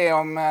någon idé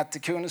om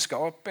att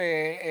kunskap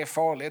är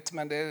farligt,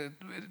 men det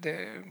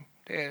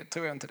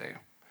tror jag inte det är.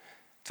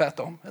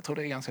 Tvärtom, jag tror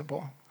det är ganska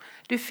bra.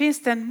 Du,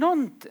 finns det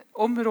något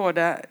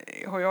område,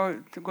 har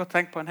jag gått och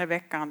tänkt på den här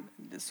veckan,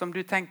 som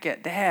du tänker,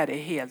 det här är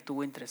helt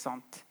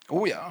ointressant?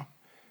 Oh ja.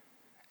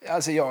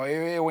 Alltså jag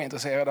är ju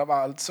ointresserad av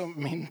allt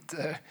som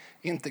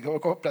inte går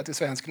att koppla till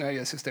svensk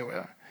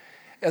nöjeshistoria.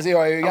 Alltså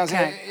jag är ju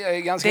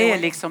ganska det är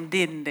liksom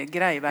din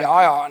grej verkligen.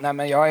 Ja, nej,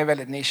 men jag är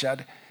väldigt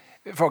nischad.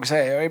 Folk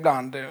säger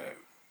ibland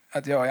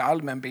att jag är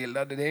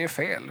allmänbildad. Det är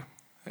fel.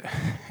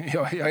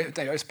 Jag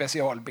är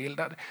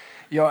specialbildad.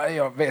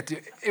 Jag vet ju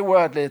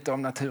oerhört lite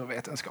om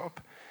naturvetenskap.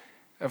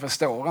 Jag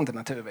förstår inte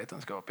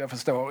naturvetenskap.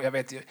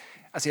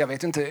 Jag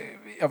vet inte.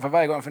 Jag får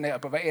varje gång fundera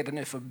på vad är det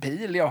nu för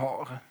bil jag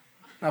har.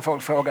 När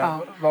folk frågar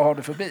vad har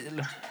du för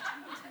bil?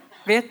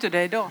 Vet du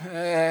det idag?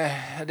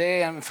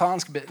 Det är en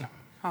fransk bil.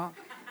 Ja.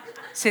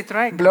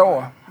 Citroën.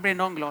 Blå. Blir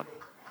någon glad?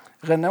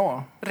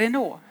 Renault,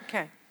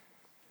 okej.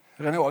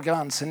 Renault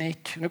Grand Scenic.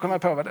 Nu kommer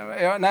jag på vad det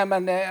är.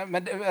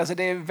 Men alltså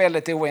det är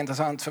väldigt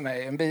ointressant för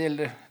mig. En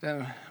bil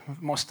den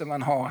måste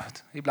man ha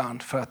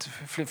ibland för att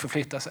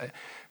förflytta sig.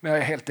 Men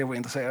jag är helt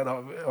ointresserad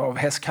av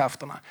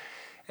hästkrafterna.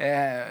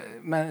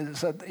 Men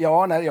så att,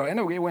 jag är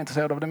nog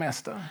ointresserad av det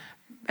mesta.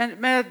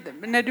 Men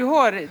när du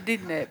har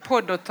din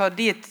podd och tar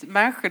dit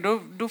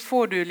människor, då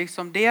får du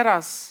liksom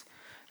deras...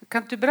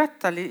 Kan du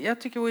berätta?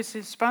 Jag tycker det är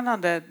så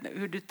spännande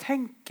hur du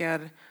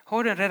tänker.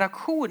 Har du en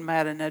redaktion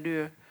med dig när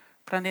du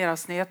planerar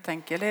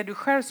snedtänk? Eller är du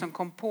själv som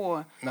kom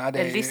på en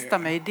lista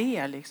med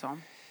idéer?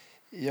 Liksom?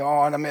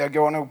 Ja, men jag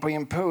går nog på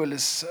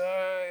impuls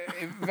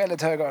i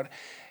väldigt hög grad.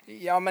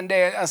 Ja, men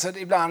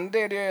ibland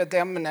är det ju ett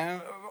ämne.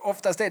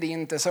 Oftast är det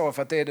inte så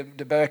för att det är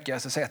det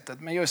bökigaste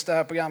sättet. Men just det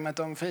här programmet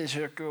om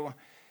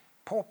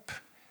frikyrkopop,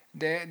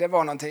 det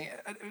var någonting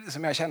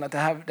som jag kände att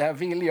det här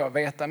vill jag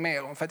veta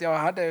mer om. För att jag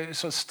hade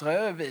så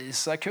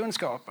strövisa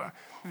kunskaper.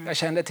 Jag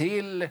kände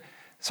till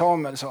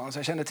Samuelsson,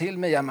 jag kände till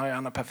Mia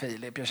Marianna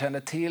Perfilip, jag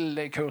kände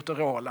till Kurt och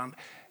Roland.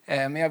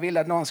 Men jag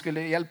ville att någon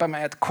skulle hjälpa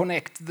mig att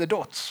connect the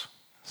dots,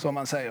 som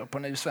man säger på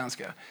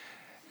nysvenska.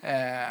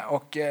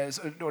 Och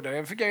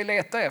då fick jag ju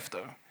leta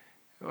efter.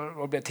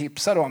 Och blev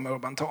tipsad om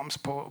Urban Toms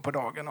på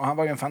dagen. Och han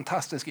var ju en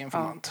fantastisk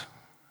informant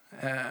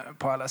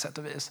på alla sätt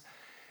och vis.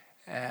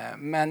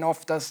 Men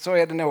oftast så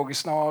är det nog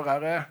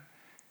snarare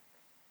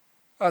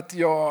att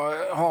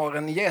jag har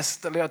en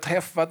gäst eller jag har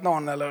träffat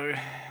någon eller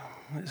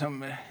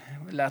liksom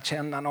lärt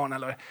känna någon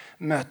eller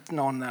mött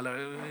någon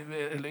eller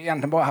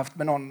egentligen bara haft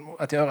med någon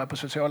att göra på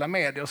sociala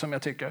medier som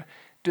jag tycker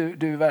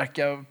du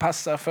verkar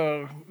passa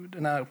för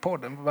den här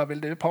podden. Vad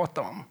vill du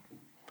prata om?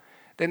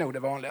 Det är nog det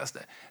vanligaste.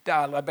 Det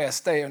allra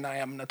bästa är ju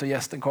när ämnet och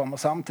gästen kommer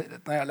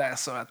samtidigt. När jag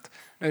läser att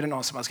nu är det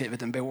någon som har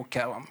skrivit en bok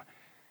här om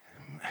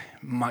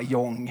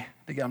Mahjong,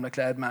 det gamla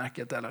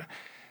klädmärket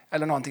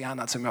eller någonting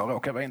annat som jag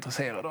råkar vara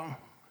intresserad av.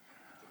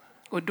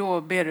 Och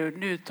då ber du,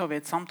 nu tar vi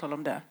ett samtal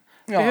om det.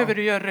 Ja. Behöver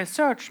du göra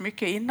research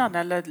mycket innan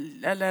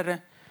eller?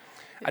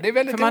 Ja, det är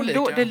väldigt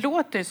olika. Det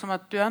låter som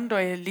att du ändå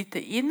är lite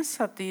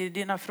insatt i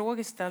dina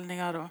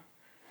frågeställningar då.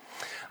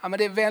 Ja, men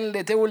det är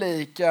väldigt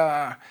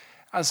olika.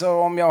 Alltså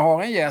om jag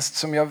har en gäst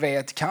som jag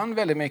vet kan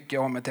väldigt mycket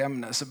om ett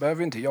ämne så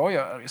behöver inte jag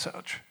göra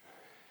research.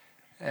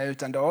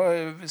 Utan då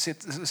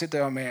sitter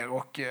jag med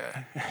och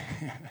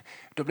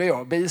då blir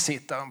jag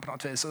bisittaren på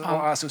något vis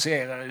och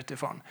associerar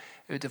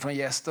utifrån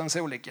gästens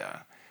olika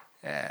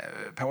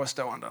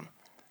påståenden.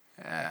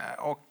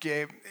 Och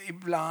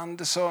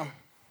ibland så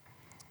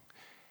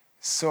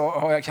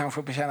har jag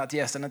kanske på känn att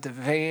gästen inte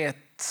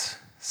vet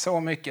så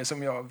mycket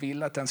som jag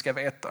vill att den ska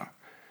veta.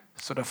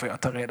 Så då får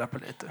jag ta reda på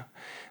lite.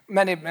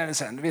 Men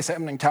sen, vissa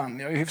ämnen kan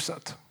jag ju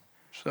hyfsat.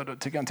 Så då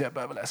tycker jag inte jag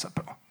behöver läsa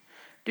på.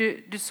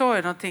 Du sa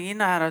ju någonting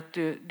innan här att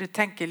du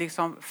tänker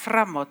liksom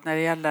framåt när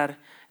det gäller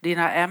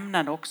dina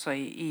ämnen också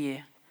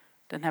i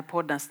den här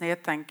podden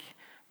Snedtänk.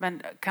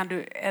 Men kan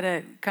du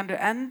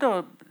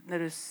ändå när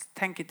du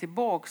tänker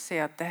tillbaka se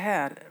att det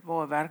här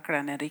var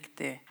verkligen en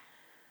riktig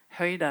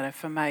höjdare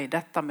för mig,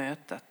 detta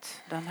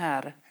mötet, det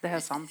här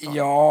samtalet?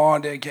 Ja,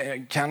 det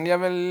kan jag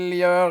väl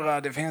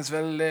göra. Det finns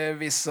väl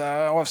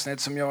vissa avsnitt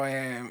som jag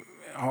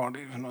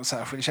har någon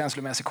särskild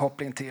känslomässig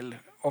koppling till.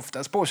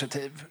 Oftast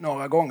positiv,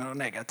 några gånger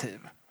negativ.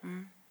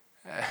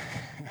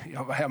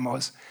 Jag var hemma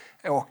hos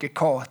Åke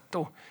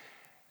Cato.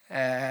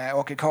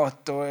 Åke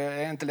Cato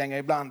är inte längre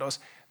ibland oss.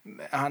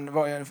 Han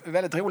var en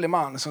väldigt rolig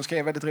man som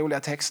skrev väldigt roliga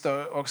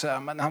texter och så här,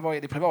 men han var i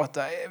det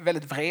privata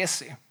väldigt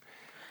vresig.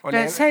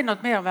 Säg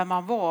något mer om vem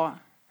han var.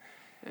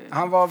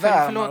 Han var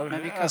Werner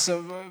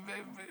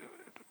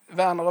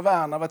och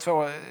Werner var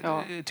två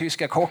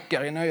tyska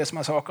kockar i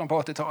Nöjesmassakern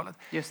på 80-talet.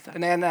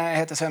 Den ena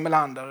hette Sven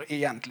Melander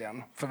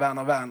egentligen, för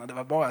Werner och Werner, det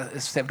var bara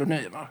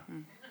pseudonymer.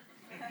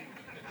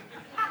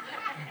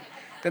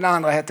 Den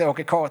andra hette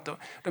Åke Cato.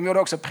 De gjorde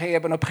också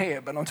Preben och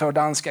Preben, de två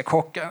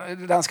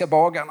danska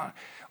bagarna.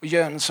 Och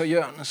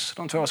Jöns,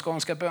 de två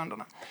skånska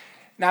bönderna.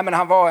 Nej, men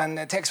han var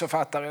en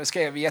textförfattare och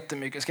skrev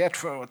jättemycket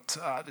sketcher åt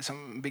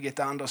liksom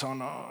Birgitta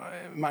Andersson och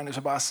Magnus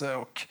och Basse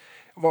och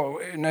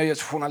var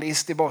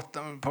nöjesjournalist i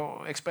botten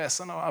på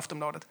Expressen och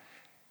Aftonbladet.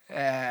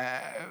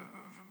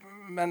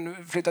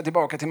 Men flyttade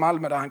tillbaka till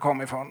Malmö där han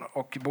kom ifrån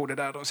och bodde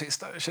där de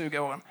sista 20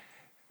 åren.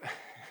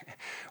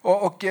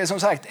 Och som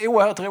sagt,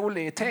 oerhört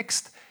rolig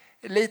text.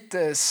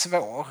 lite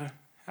svår.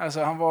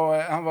 Alltså han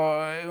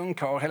var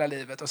ungkarl hela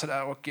livet och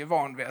sådär, och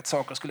van vid att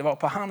saker skulle vara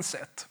på hans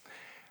sätt.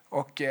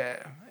 Och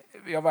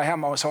jag var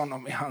hemma hos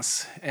honom i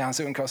hans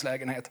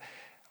ungkarlslägenhet,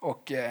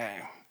 och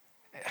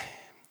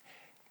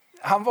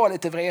han var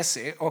lite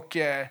vresig, och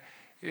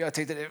jag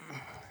tyckte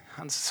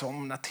han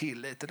somnade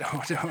till lite då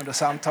under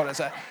samtalet.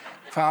 Så här.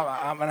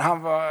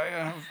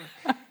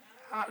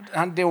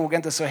 Han dog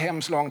inte så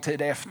hemskt lång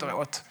tid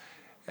efteråt.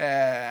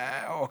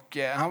 Och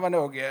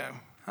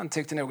han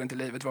tyckte nog inte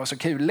livet var så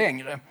kul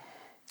längre.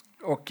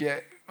 Och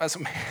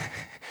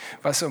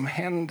vad som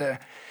hände,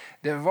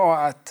 det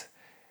var att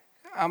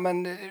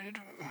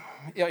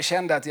jag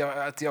kände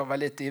att jag var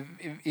lite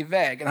i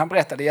vägen. Han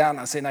berättade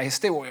gärna sina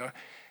historier.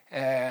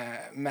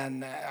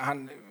 Men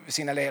han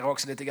signalerade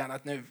också lite grann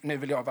att nu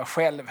vill jag vara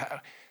själv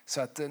här.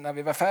 Så att när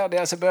vi var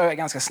färdiga så började jag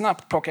ganska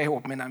snabbt plocka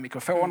ihop mina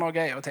mikrofoner och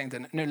grejer och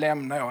tänkte, nu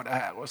lämnar jag det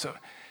här, och så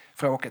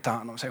får Åke ta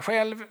hand om sig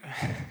själv.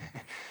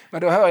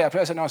 Men då hör jag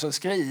plötsligt någon som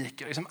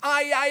skriker liksom,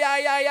 aj, aj,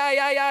 aj, aj, aj,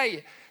 aj,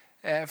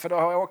 aj. För då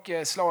har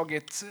Åke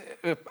slagit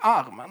upp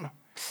armen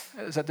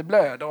så att det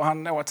blöder, och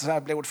han åt så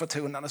här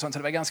blodförtunnande och sånt, så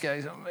det var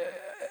ganska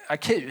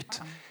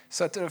akut.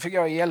 Så att då fick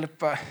jag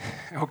hjälpa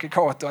Åke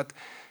Cato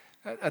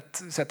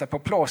att sätta på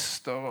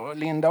plåster och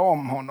linda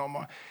om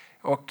honom.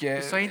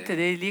 Du sa inte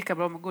det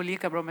går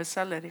lika bra med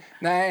selleri?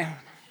 Nej,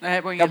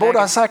 jag borde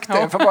ha sagt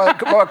det för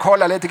bara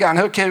kolla lite grann.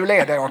 Hur kul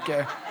är det,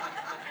 Åke?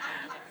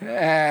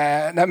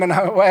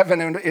 Och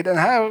även i den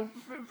här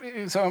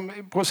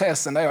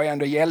processen där jag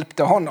ändå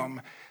hjälpte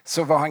honom,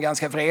 så var han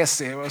ganska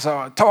vresig och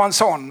sa, ta en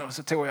sån. Och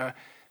så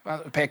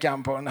pekade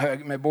han på en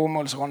hög med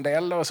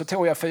bomullsrondeller, och så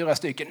tog jag 4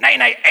 stycken.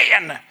 Nej,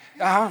 1!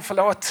 Jaha,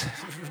 förlåt.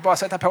 Bara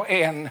sätta på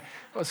 1.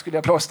 Och skulle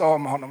jag plåstra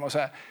om honom och så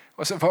här.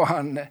 Och så var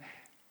han...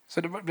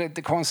 Så det blev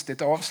lite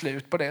konstigt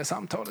avslut på det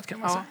samtalet, kan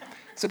man säga.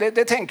 Så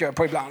det tänker jag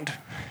på ibland.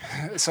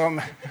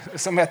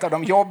 Som ett av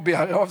de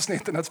jobbigare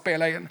avsnitten att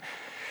spela in.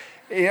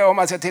 Om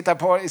man ska titta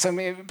på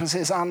liksom,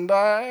 precis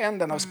andra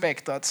änden av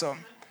spektrat, så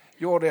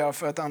gjorde jag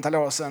för ett antal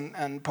år sedan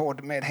en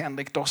podd med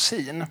Henrik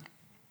Dorsin.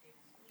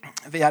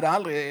 Vi hade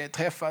aldrig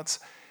träffats.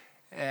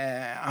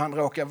 Han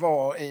råkade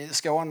vara i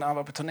Skåne, han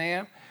var på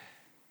turné.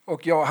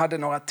 Och jag hade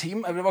några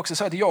timmar, det var också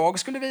så att jag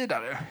skulle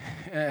vidare.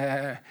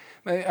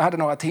 Men jag hade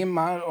några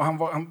timmar, och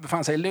han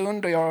befann sig i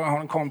Lund, och jag har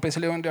en kompis i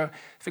Lund. Jag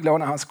fick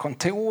låna hans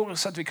kontor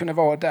så att vi kunde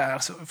vara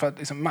där för att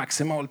liksom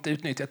maximalt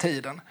utnyttja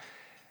tiden.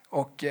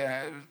 Och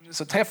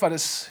så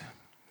träffades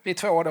vi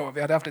 2 då,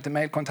 vi hade haft lite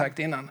mejlkontakt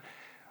innan.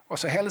 Och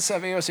så hälsade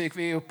vi, och så gick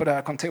vi upp på det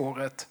här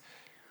kontoret.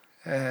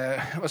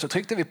 Och så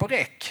tryckte vi på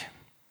räck.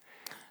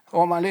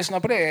 Och om man lyssnar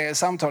på det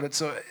samtalet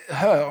så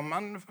hör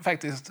man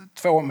faktiskt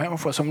 2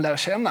 människor som lär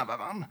känna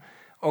varandra.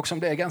 Och som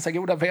blir ganska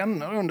goda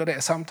vänner under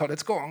det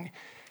samtalets gång.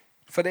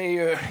 För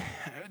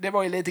det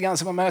var ju lite grann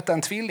som att möta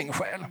en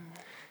tvillingsjäl.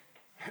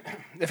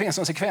 Det finns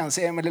en sekvens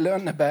i Emil i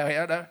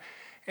Lönneberga där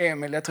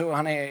Emil, jag tror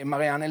han är i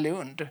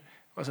Mariannelund.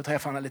 Och så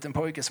träffar han en liten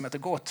pojke som heter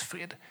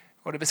Gottfrid.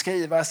 Och det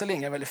beskriver Astrid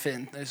Lindgren väldigt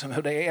fint. Liksom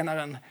hur det är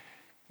när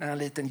en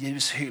liten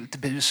ljushylt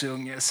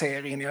busunge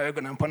ser in i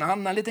ögonen på en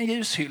annan liten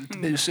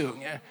ljushylt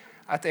busunge.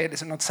 Att det är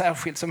liksom något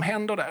särskilt som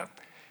händer där.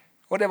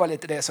 Och det var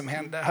lite det som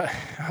hände.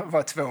 Det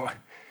var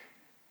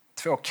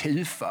två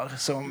kufar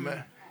som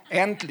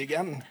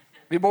äntligen...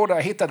 Vi borde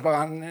ha hittat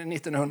varandra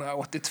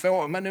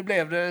 1982, men nu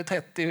blev det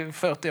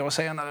 30-40 år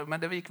senare. Men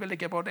det gick väl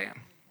lika bra det.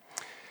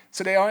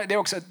 Så det är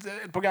också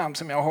ett program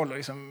som jag håller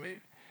liksom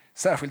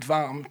särskilt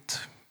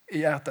varmt i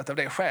hjärtat av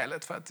det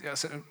skälet. För att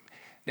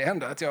det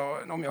händer att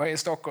om jag är i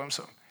Stockholm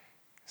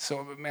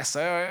så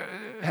messar jag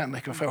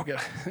Henrik och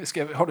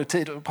frågar, har du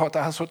tid att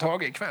prata Hasse och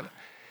Tage ikväll?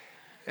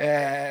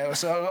 Och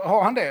så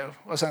har han det.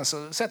 Och sen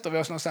så sätter vi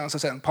oss någonstans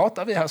och sen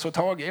pratar vi Hasse och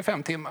Tage i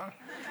 5 timmar.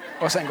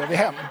 Och sen går vi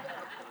hem.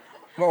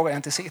 Var och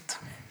en till sitt.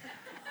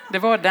 Det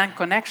var den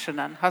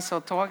connectionen, Hasse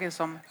och Tage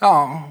som...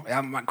 Ja,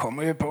 man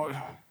kommer ju på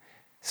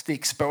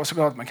stickspår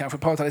såklart. Man kanske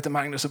pratar lite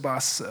Magnus och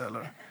Basse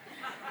eller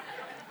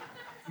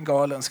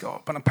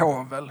Galenskaparna,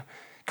 Povel.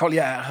 Karl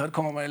Gerhard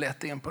kommer man ju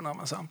lätt in på när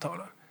man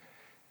samtalar.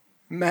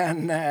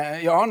 Men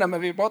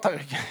men vi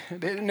pratar,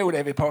 det är nog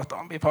det vi pratar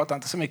om. Vi pratar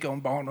inte så mycket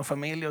om barn och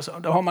familj och så.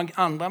 Det har man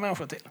andra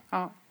människor till.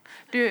 Ja.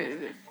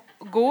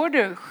 Går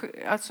du,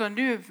 alltså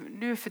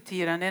nu för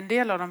tiden, en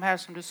del av de här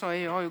som du sa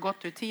har ju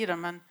gått ur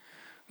tiden, men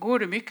går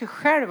du mycket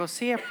själv och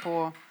ser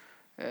på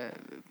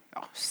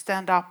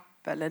stand-up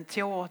eller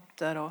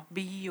teater och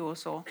bio och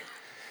så?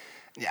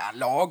 Ja,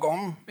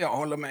 lagom. Jag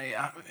håller mig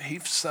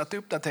hyfsat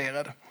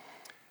uppdaterad.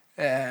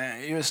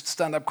 Just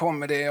stand-up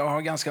comedy, jag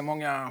har ganska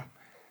många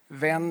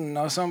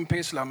vänner som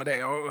pysslar med det.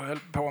 Jag höll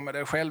på med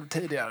det själv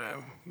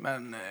tidigare,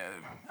 men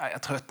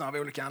jag tröttnar av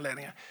olika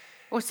anledningar.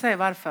 Och säg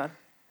varför?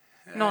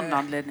 Någon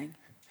anledning?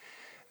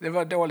 Det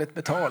var dåligt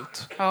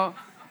betalt. Ja.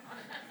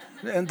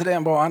 Är inte det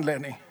en bra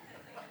anledning?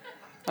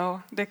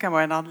 Ja, det kan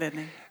vara en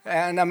anledning.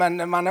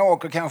 När man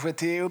åker kanske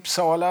till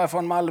Uppsala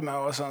från Malmö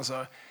och sen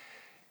så...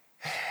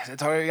 Det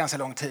tar ju ganska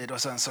lång tid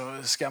och sen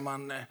så ska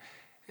man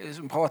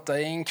prata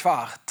i en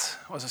kvart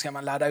och så ska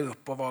man ladda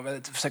upp och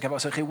försöka vara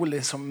så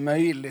rolig som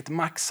möjligt.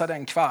 Maxa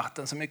den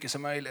kvarten så mycket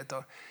som möjligt.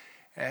 Och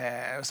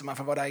Så man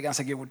får vara där i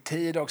ganska god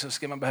tid också. Så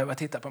ska man behöva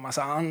titta på en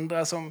massa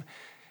andra som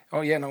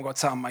har genomgått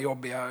samma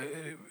jobbiga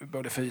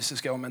både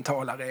fysiska och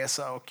mentala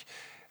resa.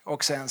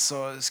 Och sen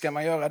så ska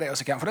man göra det och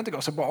så kanske det inte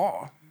går så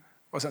bra.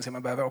 Och sen ska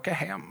man behöva åka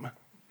hem.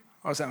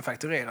 Och sen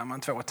fakturerar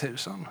man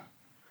 2000.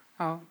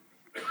 Ja.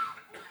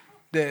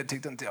 Det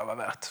tyckte inte jag var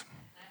värt.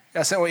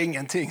 Jag såg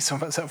ingenting som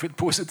var särskilt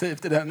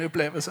positivt i den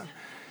upplevelsen.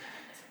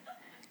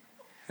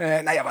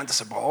 Nej, jag var inte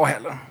så bra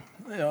heller.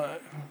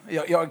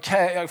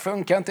 Jag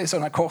funkar inte i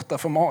sådana korta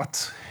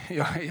format.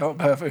 Jag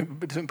behöver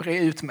bre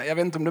ut mig. Jag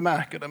vet inte om du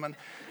märker det, men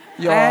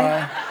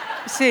Nej,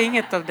 jag ser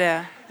inget av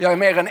det. Jag är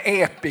mer en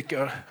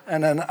epiker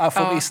än en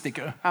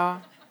aforistiker.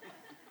 Ja.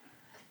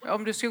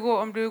 Om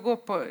du går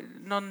på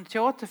någon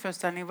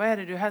teaterföreställning, vad är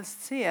det du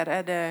helst ser?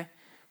 Är det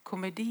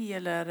komedi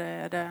eller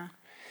är det...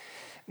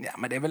 Ja,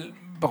 men det är väl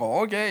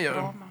bra grejer.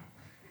 Drama.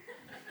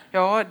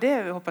 Ja,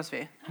 det hoppas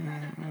vi.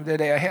 Det är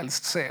det jag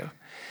helst ser.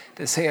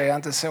 Det ser jag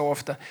inte så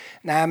ofta.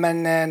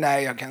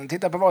 Nej, jag kan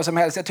titta på vad som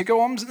helst. Jag tycker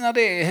om när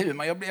det är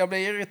humor. Jag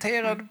blir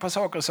irriterad på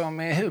saker som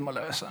är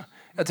humorlösa.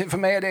 För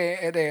mig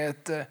är det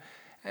ett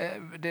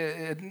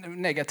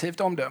negativt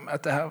omdöme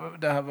att det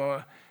här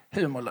var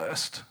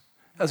humorlöst.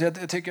 Alltså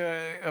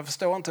jag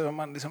förstår inte hur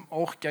man liksom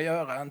orkar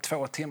göra en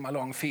 2 timmar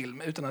lång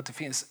film utan att det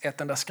finns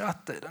ett enda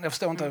skratt i den. Jag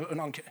förstår inte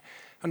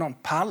hur någon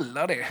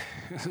pallar det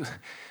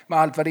med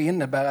allt vad det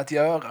innebär att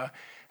göra.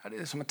 Det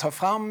är som att ta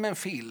fram en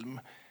film.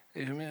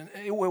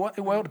 En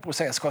oerhörd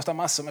process, kostar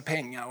massor med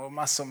pengar och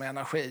massor med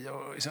energi.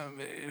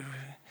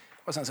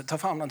 Och sen så ta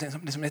fram någonting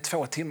som liksom är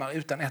 2 timmar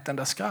utan ett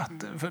enda skratt.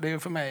 För det är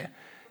för mig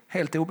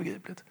helt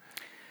obegripligt.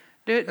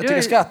 Jag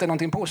tycker skratt är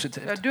någonting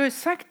positivt. Ja, du har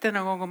sagt det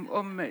någon gång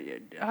om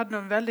jag hade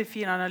någon väldigt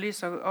fin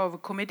analys av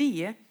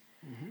komedi.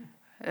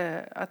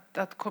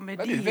 Att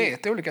komedi... Ja, du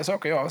vet olika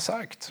saker jag har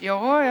sagt.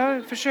 Ja, jag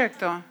har försökt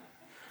då.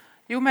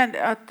 Jo, men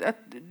att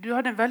du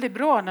hade en väldigt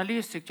bra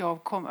analys tyckte jag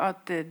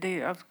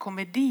av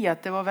komedi,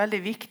 att det var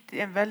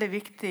en väldigt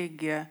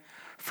viktig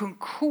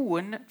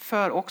funktion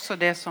för också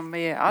det som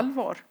är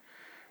allvar.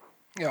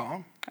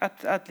 Ja.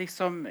 Att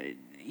liksom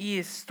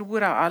i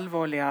stora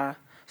allvarliga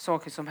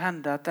saker som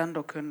händer att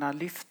ändå kunna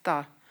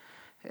lyfta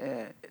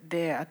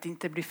det, att det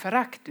inte blir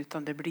förakt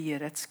utan det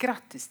blir ett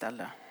skratt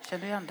istället.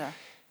 Känner du igen det?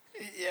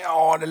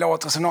 Ja, det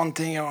låter som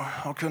någonting jag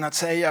har kunnat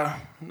säga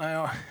när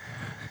jag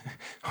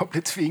har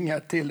blivit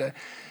tvingad till det.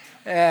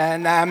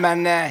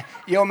 Men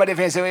det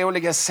finns ju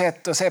olika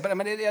sätt att se på det.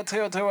 Men jag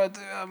tror att...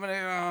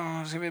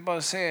 ska vi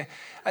bara se...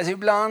 Alltså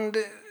ibland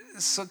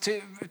så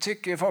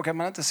tycker folk att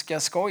man inte ska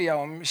skoja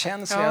om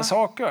känsliga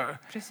saker.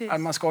 Precis.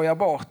 Att man skojar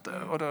bort det.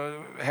 Och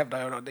då hävdar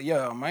jag att det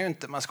gör man ju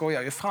inte. Man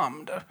skojar ju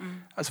fram det.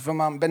 Alltså för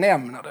man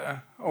benämner det.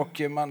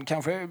 Och man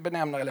kanske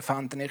benämner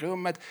elefanten i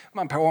rummet.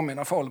 Man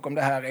påminner folk om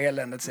det här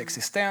eländets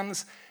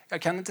existens.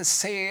 Jag kan inte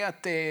se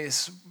att det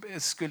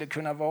skulle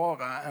kunna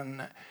vara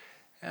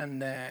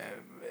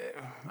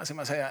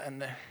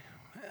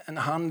en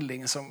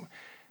handling som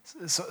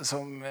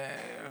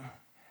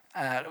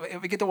är,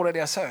 vilket ord är det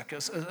jag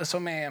söker,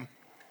 som är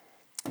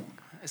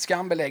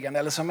skambeläggande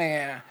eller som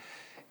är,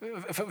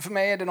 för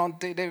mig är det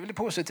något, det är väl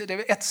positivt, det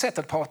är ett sätt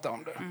att prata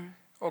om det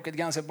och ett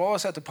ganska bra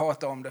sätt att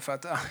prata om det, för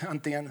att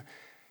antingen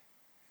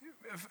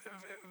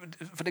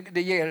för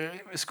det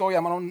ger,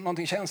 skojar man om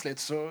någonting känsligt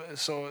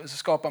så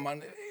skapar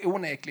man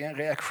onekligen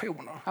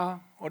reaktioner. Ja.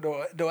 Och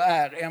då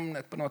är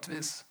ämnet på något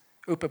vis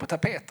uppe på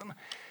tapeten.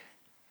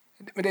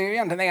 Men det är ju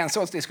egentligen en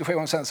sorts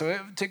diskussion. Sen så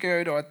tycker jag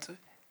ju då att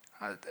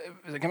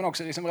kan man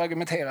också liksom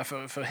argumentera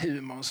för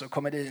humorns och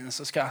komedins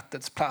och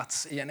skrattets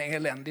plats i en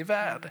eländig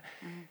värld.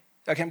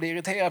 Jag kan bli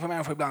irriterad på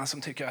människor ibland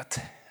som tycker att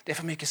det är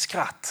för mycket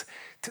skratt.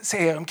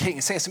 Se er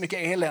omkring, se så mycket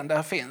elände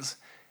här finns.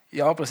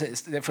 Ja,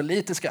 precis. Det är för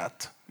lite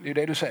skratt. Det är ju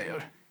det du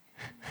säger.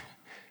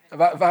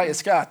 Varje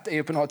skratt är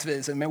ju på något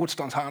vis en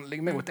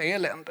motståndshandling mot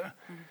elände.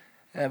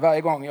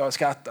 Varje gång jag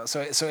skrattar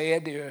så är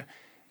det ju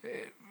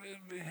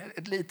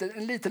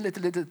en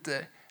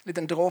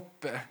liten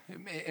droppe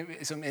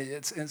som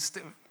i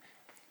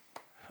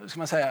hur ska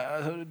man säga?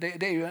 Alltså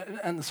det är ju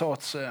en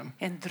sorts...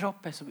 En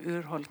droppe som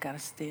urholkar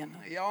stenen.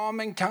 Ja,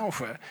 men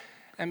kanske.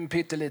 En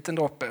pytteliten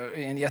droppe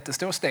i en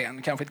jättestor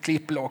sten. Kanske ett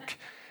klippblock.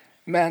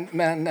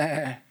 Men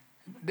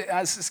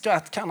alltså,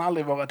 skratt kan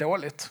aldrig vara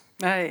dåligt.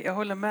 Nej, jag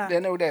håller med. Det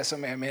är nog det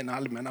som är min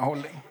allmänna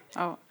hållning.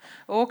 Ja.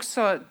 Och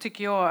också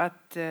tycker jag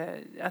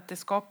att det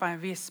skapar en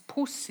viss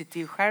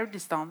positiv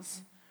självdistans.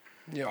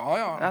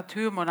 Ja. Att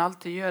humorn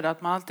alltid gör det.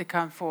 Att man alltid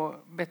kan få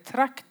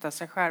betrakta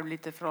sig själv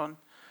lite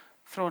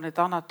från ett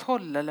annat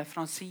håll eller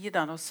från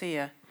sidan och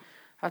se,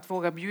 att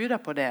våga bjuda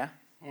på det.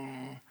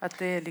 Att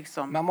det är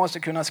liksom... Man måste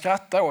kunna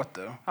skratta åt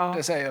det. Ja.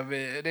 Det säger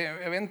vi.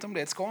 Jag vet inte om det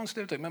är ett skånskt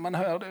uttryck, men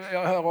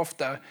jag hör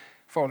ofta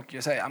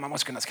folk säga att man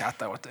måste kunna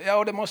skratta åt det.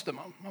 Ja, det måste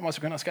man. Man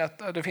måste kunna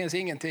skratta. Det finns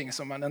ingenting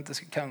som man inte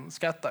kan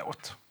skratta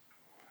åt.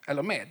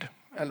 Eller med.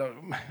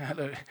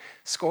 Eller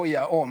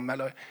skoja om.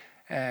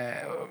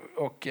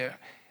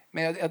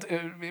 Men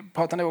vi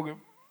pratar nog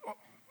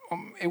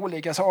om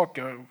olika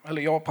saker.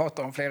 Eller jag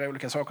pratar om flera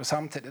olika saker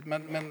samtidigt.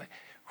 Men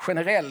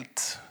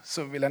generellt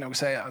så vill jag nog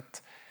säga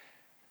att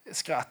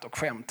skratt och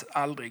skämt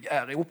aldrig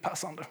är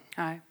opassande.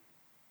 Nej.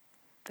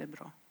 Det är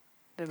bra.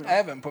 Det är bra.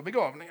 Även på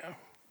begravningar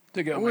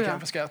tycker jag man kan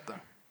få skratta.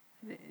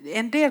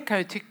 En del kan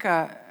ju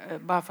tycka,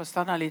 bara för att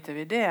stanna lite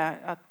vid det,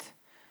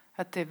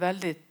 att det är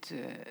väldigt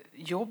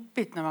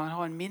jobbigt när man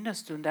har en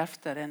minnesstund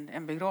efter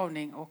en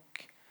begravning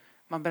och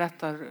man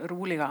berättar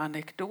roliga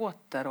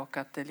anekdoter och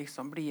att det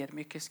liksom blir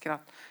mycket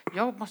skratt.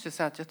 Jag måste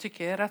säga att jag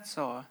tycker det är rätt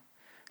så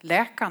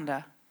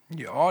läkande.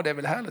 Ja, det är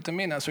väl härligt att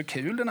minnas hur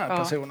kul den här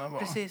personen var.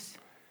 Precis.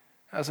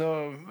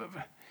 Alltså,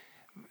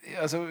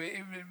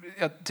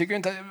 jag tycker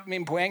inte,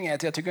 min poäng är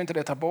att jag tycker inte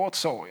det tar bort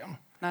sorgen.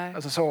 Nej.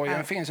 Alltså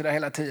sorgen finns ju där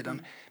hela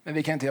tiden. Men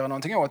vi kan inte göra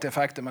någonting åt det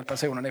faktum att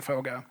personen i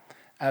fråga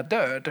är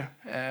död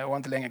och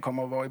inte längre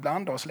kommer att vara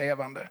ibland oss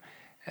levande.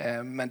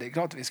 Men det är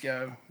klart att vi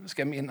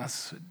ska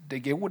minnas det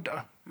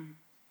goda.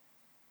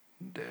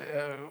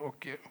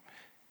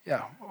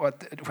 Och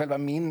att själva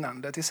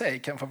minnandet i sig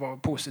kan få vara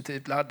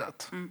positivt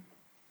laddat.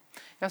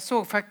 Jag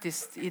såg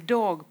faktiskt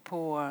idag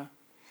på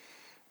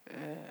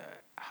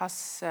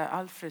Hasse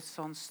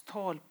Alfredsons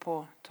tal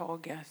på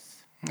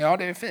Tages det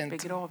är fint.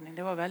 begravning.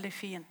 Det var väldigt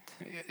fint.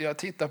 Jag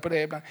tittar på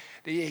det ibland.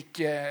 Det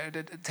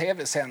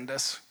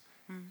tv-sändes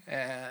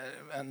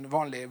en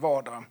vanlig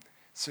vardag.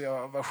 Så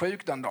jag var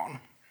sjuk den dagen.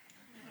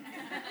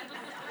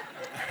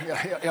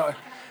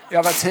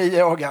 Jag var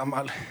 10 år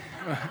gammal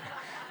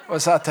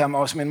och satt hemma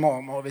hos min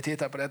mormor och vi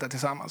tittade på detta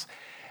tillsammans.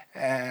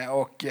 Men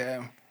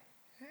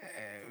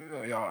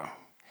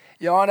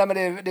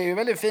det är ju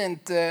väldigt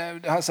fint.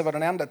 Hasse var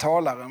den enda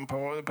talaren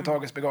på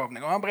Tages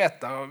begravning och han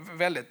berättar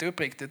väldigt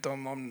uppriktigt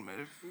om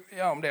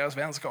deras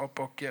vänskap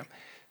och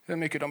hur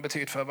mycket de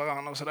betytt för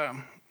varandra och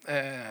sådär.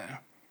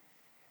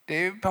 Det är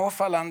ju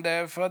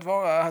påfallande för att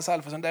vara Hasse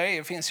Alfredson. Det är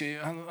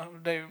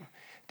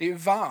ju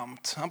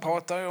varmt. Han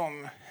pratar ju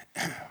om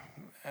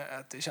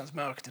att det känns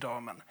mörkt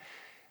idag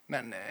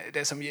men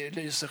det som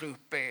lyser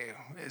upp är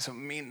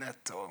som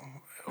minnet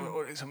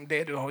och liksom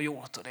det du har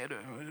gjort och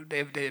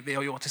det vi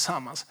har gjort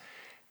tillsammans.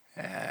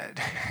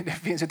 Det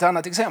finns ett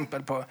annat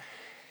exempel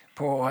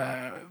på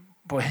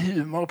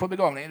humor på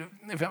begravning.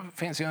 Det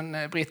finns ju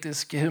en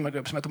brittisk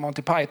humorgrupp som heter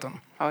Monty Python.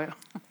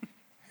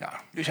 Ja,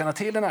 du känner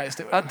till den här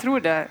historien? Jag tror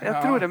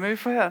det, men vi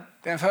får höra.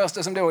 Den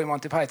första som dog i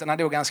Monty Python, han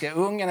dog ganska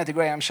ung, han heter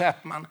Graham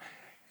Chapman.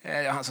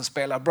 Han som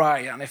spelar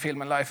Brian i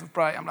filmen Life of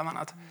Brian bland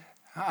annat.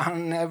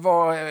 Han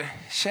var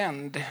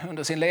känd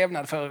under sin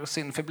levnad för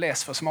sin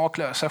fäbless för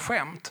smaklösa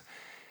skämt.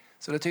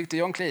 Så det tyckte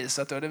John Cleese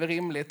att då är det väl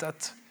rimligt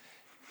att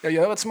jag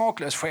gör ett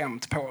smaklöst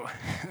skämt på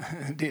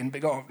din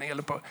begravning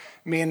eller på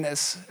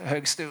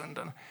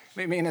minneshögtiden.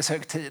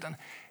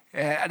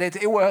 Det är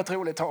ett oerhört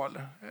roligt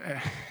tal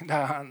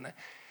där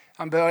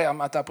han börjar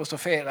med att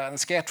apostrofera en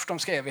sketch de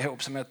skrev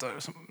ihop som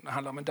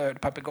handlar om en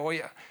död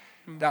papegoja.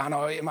 Där han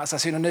har en massa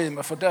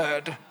synonymer för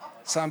död.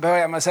 Så han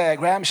börjar med att säga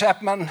Graham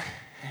Chapman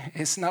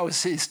is now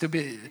ceased to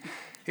be.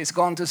 He's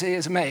gone to see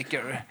his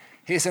maker.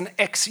 He's an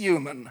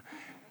ex-human.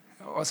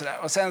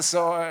 Och sen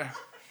så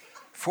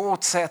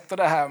fortsätter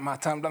det här med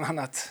att han bland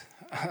annat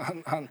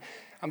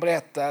han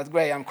berättar att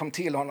Graham kom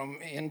till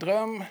honom i en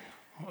dröm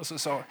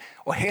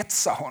och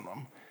hetsade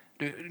honom.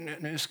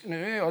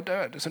 Nu är jag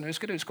död så nu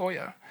ska du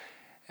skoja.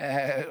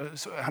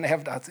 Han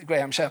hävdar att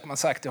Graham Chapman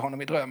sagt till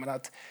honom i drömmen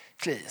att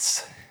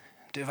Cleese,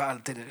 du var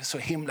alltid så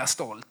himla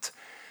stolt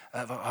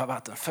över att ha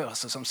varit den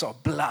första som sa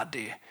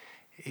bloody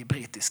i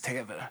brittisk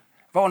tv.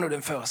 Var nu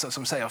den första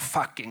som säger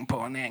fucking på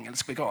en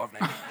engelsk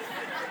begravning.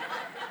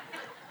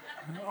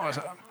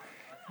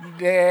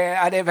 Det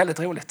är väldigt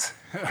roligt.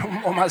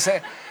 Om man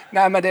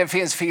ser, det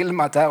finns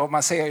filmat där och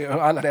man ser ju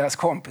hur alla deras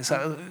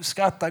kompisar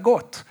skrattar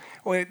gott.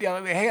 Och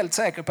jag är helt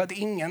säker på att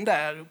ingen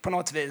där på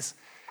något vis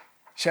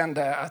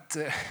kände att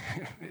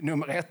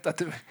nummer ett,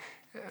 att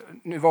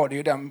nu var det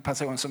ju den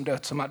person som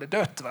dött som hade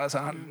dött. Va?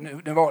 Så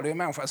nu var det ju en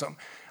människa som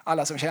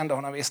alla som kände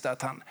honom visste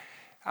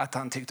att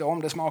han tyckte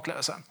om det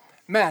smaklösa.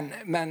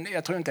 Men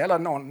jag tror inte heller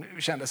någon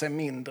kände sig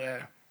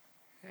mindre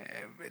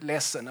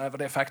ledsen över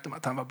det faktum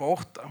att han var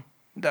borta.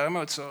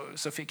 Däremot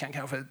så fick han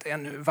kanske ett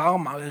ännu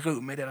varmare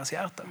rum i deras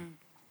hjärta.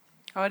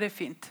 Ja, det är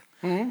fint.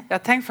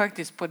 Jag tänkte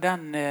faktiskt på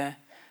den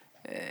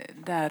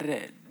där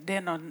det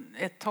är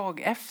ett tag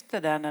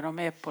efter där när de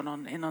är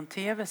i någon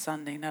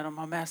tv-sändning när de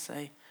har med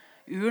sig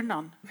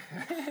urnan.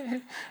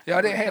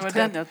 Ja, det är helt det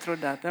var den jag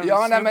trodde.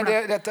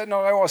 Men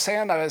några år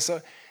senare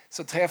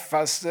så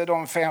träffas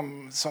de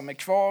 5 som är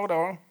kvar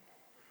då.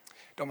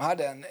 De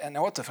hade en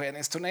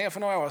återföreningsturné för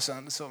några år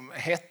sedan som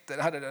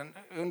hade den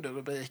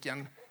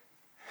underrubriken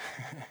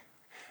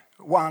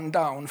One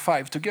down,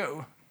 5 to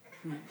go.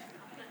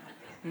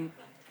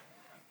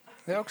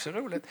 Det är också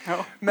roligt.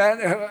 Ja.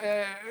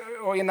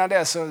 Och innan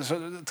det så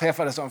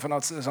träffades de för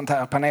något sånt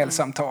här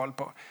panelsamtal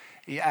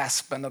i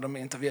Aspen när de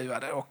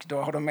intervjuade. Och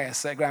då har de med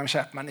sig Graham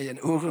Chapman i en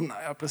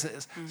urna,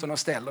 precis, som de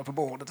ställer på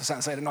bordet. Och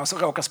sen så är det någon som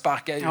råkar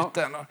sparka ut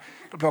den. Och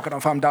då plockar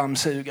de fram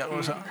dammsugare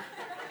och så.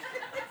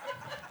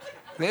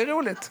 Det är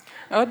roligt.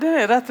 Ja, det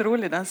är rätt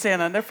roligt den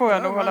scenen. Det får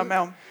jag nog hålla med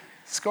om.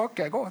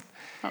 Skaka gott.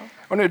 Ja.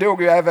 Och nu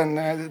dog ju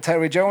även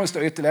Terry Jones,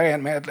 då, ytterligare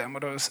en medlem.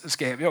 Och då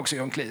skrev ju också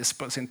John Cleese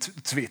på sin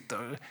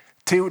Twitter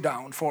 2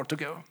 down, 4 to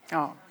go.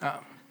 Ja. Ja,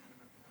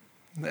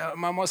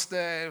 man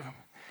måste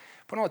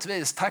på något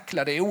vis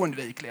tackla det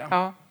oundvikliga.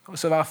 Ja. Och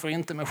så varför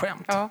inte med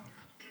skämt? Ja.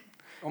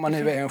 Om man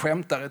nu är en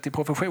skämtare till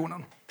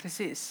professionen.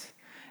 Precis.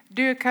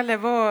 Du, Kalle,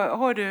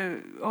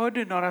 har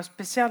du några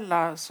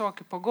speciella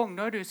saker på gång?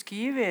 Nu har du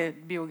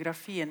skrivit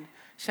biografin.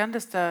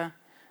 Kändes det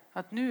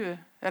att nu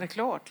är det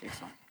klart?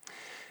 Liksom?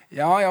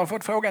 Ja, jag har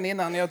fått frågan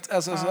innan.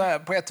 Så här,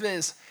 på ett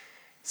vis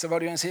så var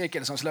det ju en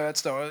cirkel som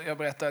slöts då. Jag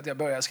berättade att jag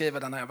började skriva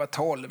den när jag var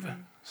 12.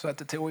 Så att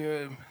det tog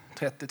ju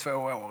 32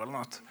 år eller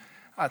något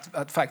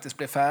att faktiskt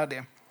bli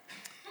färdig.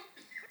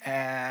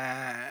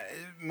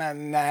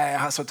 Men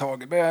Hasse och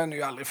Tage blev jag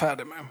ju aldrig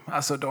färdig med.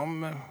 Alltså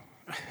de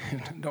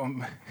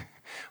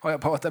har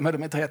jag pratat med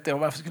dem i 30 år.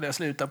 Varför skulle jag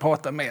sluta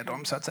prata med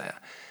dem, så att säga?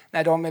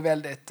 Nej, de är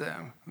väldigt,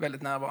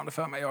 väldigt närvarande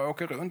för mig. Jag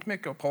åker runt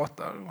mycket och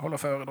pratar, håller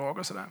föredrag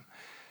och sådär.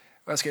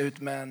 Och jag ska ut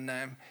med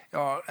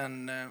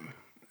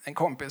en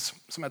kompis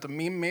som heter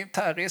Mimmi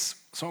Terris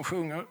som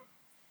sjunger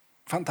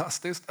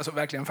fantastiskt, alltså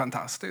verkligen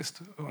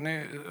fantastiskt.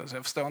 Alltså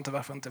jag förstår inte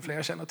varför inte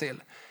fler känner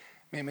till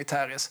Mimmi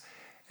Terris.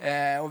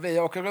 Och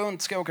vi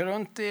ska åka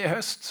runt i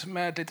höst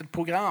med ett litet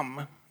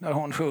program där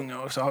hon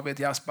sjunger och så har vi ett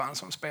jazzband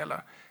som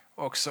spelar.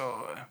 Och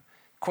så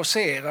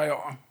korserar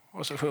jag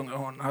och så sjunger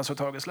hon Hasse och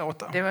Tages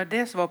låtar. Det var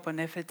det som var på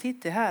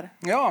Nefertiti här.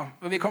 Ja,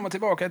 och vi kommer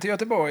tillbaka till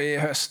Göteborg i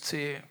höst.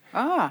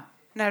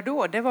 När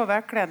då?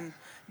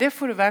 Det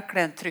får du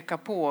verkligen trycka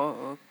på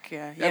och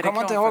jag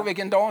kommer inte ihåg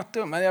vilken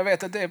datum, men jag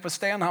vet att det är på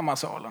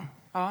Stenhammarsalen.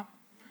 Ja,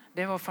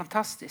 det var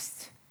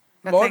fantastiskt.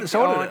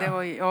 Sa du det?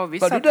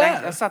 Var du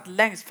där? Jag satt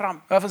längst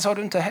fram. Varför sa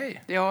du inte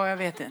hej? Ja, jag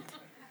vet inte.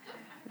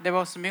 Det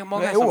var så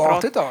många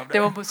det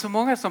var så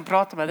många som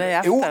pratade med dig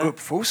efter.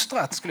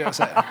 Ouppfostrat skulle jag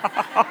säga.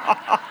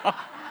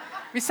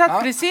 Vi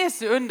satt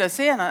precis under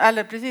scenen,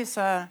 eller precis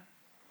så här.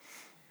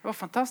 Det var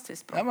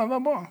fantastiskt bra. Ja, men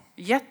vad bra.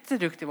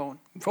 Jätteduktig var hon.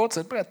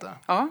 Fortsätt berätta.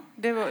 Ja,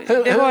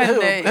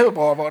 hur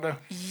bra var det?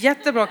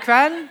 Jättebra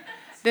kväll.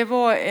 Det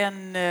var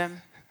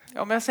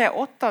om jag säger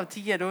 8 av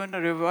 10, då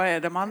undrar du vad är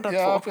de andra 2?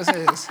 Ja,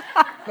 precis.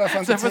 Varför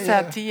inte 10? Så jag får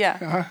säga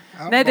 10.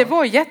 Nej, det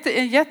var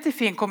en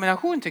jättefin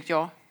kombination tyckte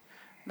jag.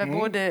 Med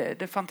både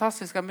det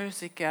fantastiska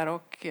musiker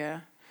och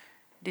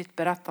ditt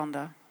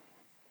berättande.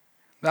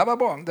 Det var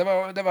bra.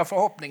 Det var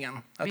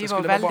förhoppningen. Att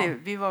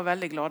Vi var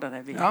väldigt glada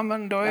när vi... Ja,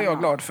 men då är jag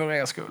glad för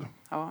er skull.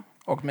 Ja.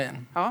 Och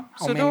min. Ja,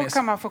 så då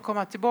kan man få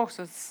komma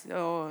tillbaka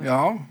och...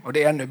 Ja, och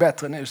det är ännu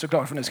bättre nu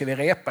såklart, för nu ska vi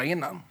repa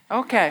innan.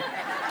 Okej.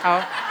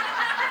 Ja.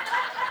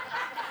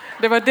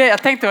 Det var det,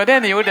 jag tänkte vad det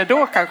ni gjorde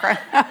då kanske.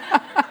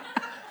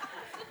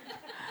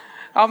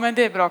 Ja, men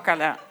det är bra,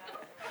 Kalle.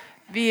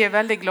 Vi är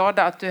väldigt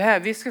glada att du är här.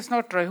 Vi ska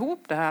snart dra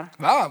ihop det här.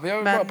 Ja, vi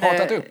har bara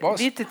pratat upp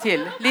oss. Lite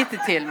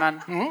till,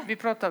 men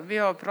vi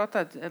har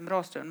pratat en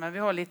bra stund, men vi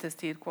har lite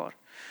tid kvar.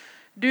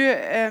 Du,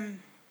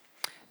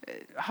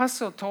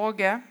 Hasse och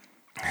Tage,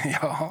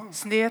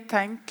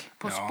 snedtänk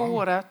på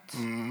spåret.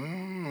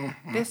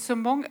 Det är så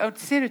många.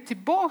 Ser du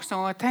tillbaka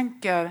någon gång och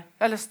tänker,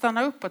 eller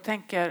stannar upp och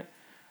tänker,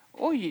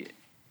 oj,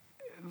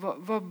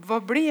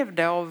 vad blev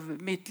det av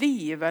mitt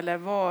liv? Eller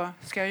vad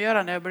ska jag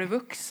göra när jag blir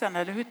vuxen?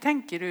 Eller hur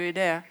tänker du i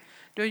det?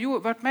 Du har ju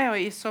varit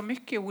med i så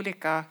mycket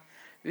olika,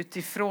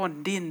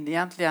 utifrån din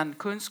egentligen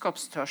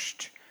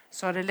kunskapstörst,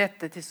 så har det lett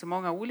dig till så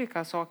många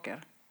olika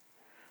saker.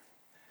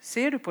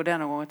 Ser du på det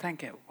någon gång och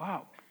tänker,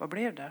 wow, vad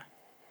blev det?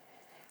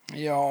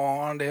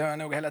 Ja, det gör jag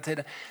nog hela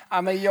tiden.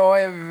 Ja, men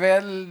jag är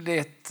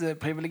väldigt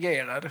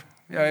privilegierad.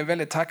 Jag är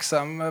väldigt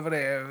tacksam över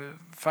det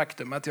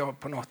faktum att jag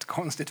på något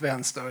konstigt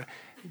vänster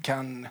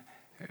kan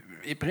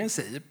i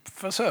princip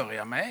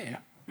försörja mig.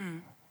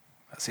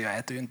 Alltså jag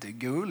äter ju inte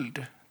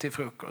guld till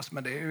frukost,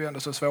 men det är ju ändå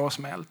så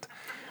svårsmält.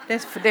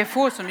 Det är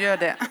få som gör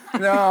det.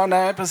 Ja,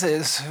 nej,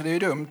 precis. Det är ju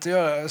dumt att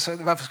göra. Så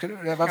varför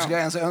skulle jag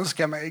ens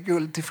önska mig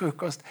guld till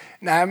frukost?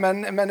 Nej,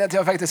 men att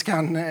jag faktiskt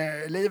kan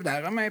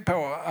livnära mig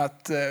på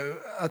att göra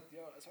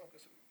saker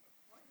som...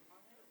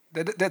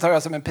 Det tar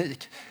jag som en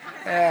pik.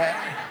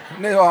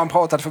 Nu har han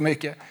pratat för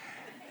mycket.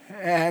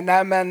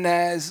 Nej,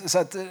 men så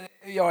att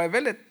jag är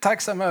väldigt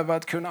tacksam över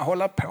att kunna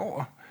hålla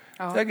på.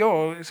 Ja. Jag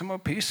går liksom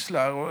och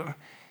pysslar och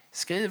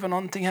skriver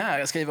någonting här.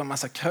 Jag skriver en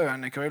massa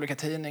krönikor i olika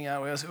tidningar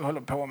och jag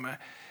håller på med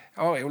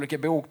olika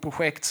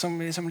bokprojekt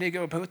som liksom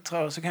ligger och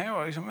puttrar. Och så kan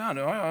jag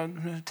nu har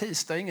jag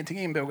tisdag ingenting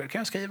inbokat. Kan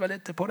jag skriva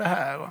lite på det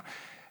här?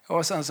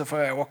 Och sen så får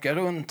jag åka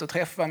runt och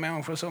träffa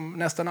människor som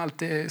nästan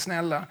alltid är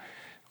snälla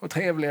och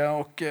trevliga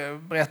och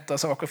berättar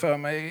saker för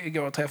mig.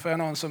 Igår träffade jag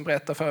någon som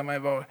berättade för mig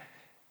var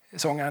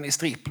sångaren i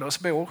Striplers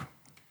bor.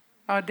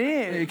 Ja,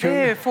 det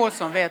är få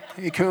som vet.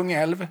 I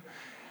Kungälv.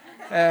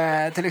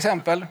 Till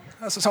exempel.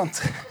 Alltså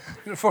sånt.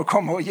 Folk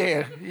kommer och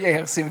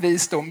ger sin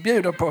visdom.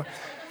 Bjuder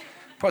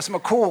på små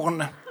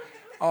korn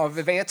av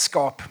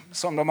vetskap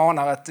som de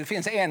anar att det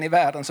finns en i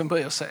världen som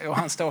bryr sig. Och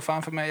han står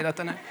framför mig i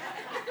detta nu.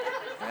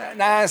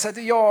 Nej, så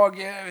att jag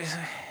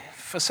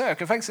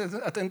försöker faktiskt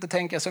att inte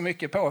tänka så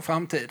mycket på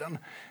framtiden.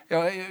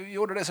 Jag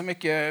gjorde det så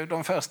mycket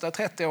de första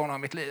 30 åren av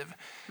mitt liv.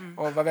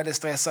 Och var väldigt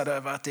stressad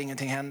över att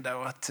ingenting hände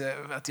och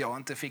att jag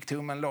inte fick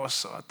tummen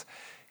loss och att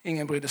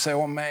ingen brydde sig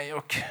om mig.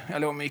 Och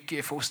jag låg mycket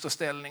i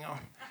fosterställning och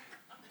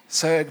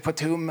sög på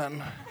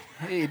tummen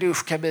i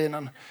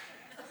duschkabinen.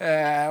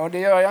 Och det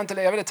gör jag inte.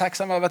 Jag är väldigt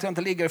tacksam över att jag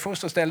inte ligger i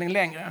fosterställning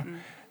längre.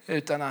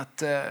 Utan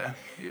att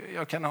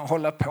jag kan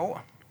hålla på.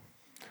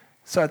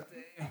 Så att,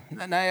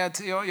 nej,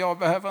 jag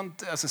behöver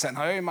inte... Alltså, sen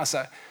har jag ju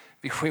massa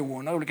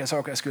visioner, olika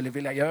saker jag skulle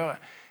vilja göra.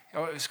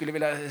 Jag skulle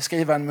vilja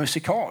skriva en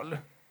musikal.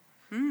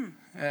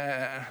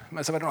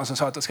 Men så var det någon som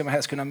sa att då ska man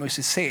helst kunna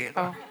musicera.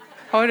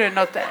 Ja.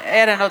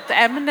 Är det något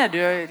ämne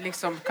du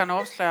liksom kan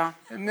avslöja?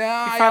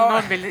 Nej, Ifall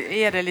någon vill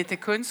ge dig lite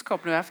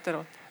kunskap nu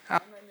efteråt. Ja,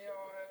 men jag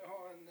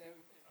har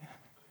en...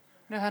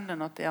 Nu händer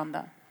något igen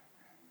där.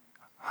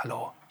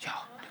 Hallå? Ja,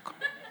 det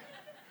kommer.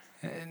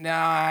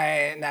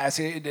 Nej,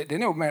 alltså, det är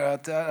nog mer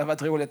att det har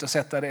varit roligt att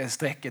sätta det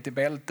strecket i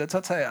bältet så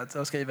att säga. Att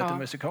ha skrivit en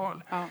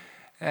musikal. Ja.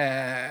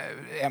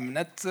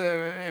 Ämnet,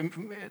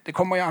 det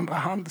kommer i andra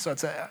hand så att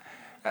säga.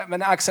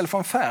 Men Axel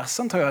von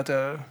Fersen tror jag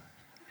att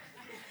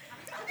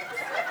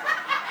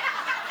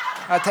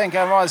jag tänker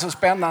han var en så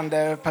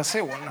spännande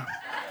person.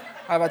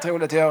 Det har varit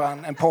roligt att göra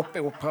en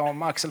popopera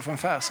om Axel von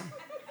Fersen.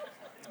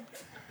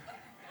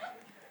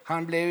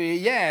 Han blev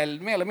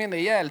mer eller mindre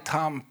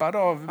ihjältrampad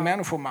av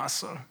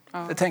människomassor.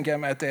 Ja. Det tänker jag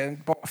mig att det är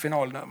en bra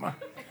finalnummer.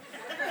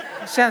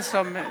 Det känns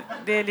som,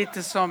 det är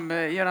lite som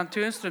Göran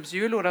Tunströms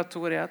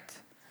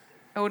juloratoriet.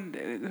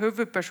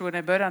 Huvudpersonen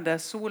i början där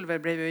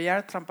Solveig blev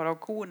ihjältrampad av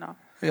korna.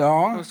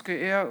 Ja. De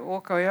skulle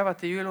åka och öva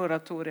till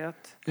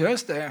juloratoriet.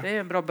 Just det. Det är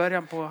en bra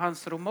början på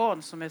hans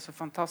roman som är så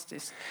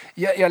fantastisk.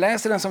 Jag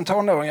läste den som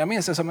tonåring. Jag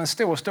minns det som en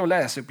stor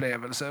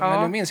läsupplevelse. Ja.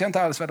 Men nu minns jag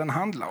inte alls vad den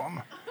handlar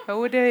om.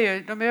 Jo, det är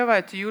ju, de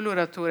övar till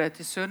juloratoriet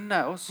i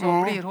Sunne och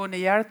så blir hon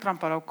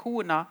ihjältrampad av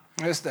korna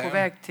på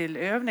väg till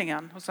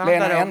övningen. Och så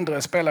Lena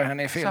Endre spelar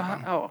henne i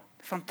filmen.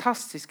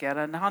 Fantastisk är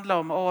den. Det handlar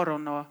om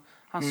Aron och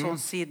hans son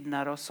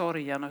Sidner och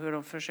sorgen och hur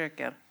de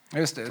försöker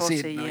ta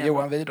sig igenom.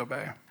 Johan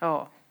Widerberg.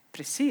 Ja,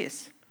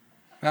 precis.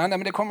 Ja, nej,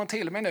 men det kommer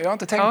till mig nu. Jag har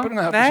inte tänkt på den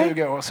här på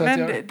 20 år. Så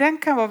men den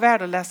kan vara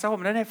värd att läsa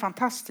om. Den är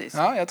fantastisk.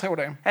 Ja, jag tror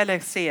det. Eller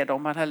se dem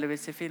om man hellre vill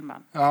se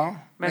filmen. Ja,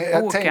 men jag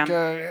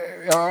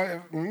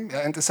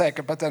är inte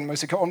säker på att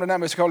om den här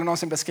musikalen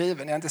någonsin blir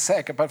skriven, jag är inte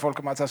säker på att folk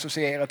kommer att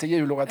associera till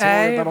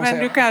juloratoriet. Nej, men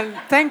du kan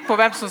tänka på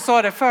vem som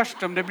sa det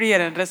först om det blir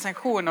en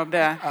recension av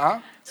det.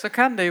 Ja. Så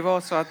kan det ju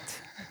vara så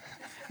att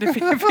det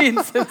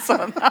finns en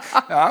sån.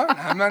 Ja,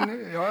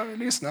 men jag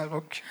lyssnar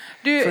och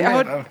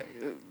funderar.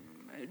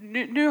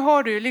 Nu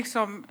har du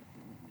liksom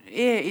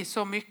i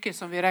så mycket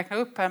som vi räknar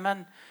upp här,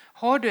 men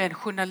har du en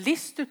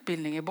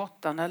journalistutbildning i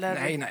botten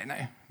eller?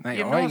 Nej,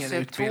 jag har ingen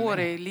utbildning.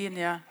 2-årig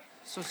linje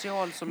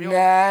social som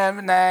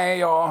jag. Nej,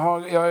 jag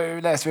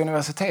har läst vid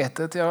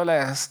universitetet. Jag har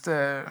läst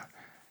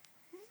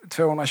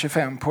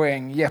 225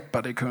 poäng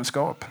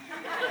Jeopardy-kunskap.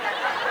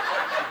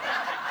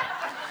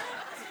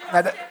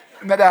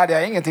 Men det hade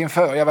jag ingenting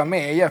för. Jag var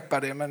med i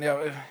Jeopardy, men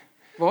jag...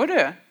 Var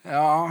du?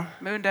 Ja.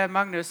 Men under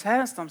Magnus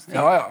Härnstams tid?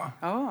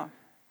 Ja.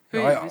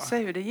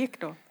 Säg hur det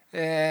gick då.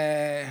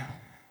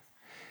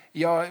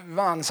 Jag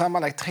vann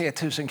sammanlagt 3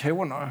 000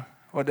 kronor.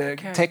 Och det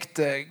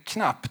täckte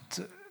knappt...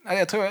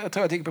 Jag tror att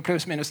det gick på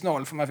plus minus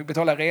noll för man fick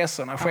betala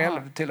resorna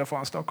själv till och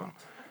från Stockholm.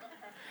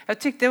 Jag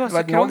tyckte det var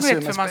så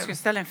krångligt för man skulle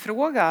ställa en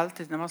fråga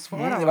alltid när man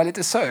svarade. Det var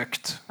lite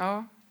sökt.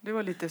 Ja, det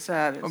var lite så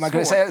här. Och man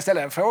kunde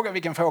ställa en fråga,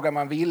 vilken fråga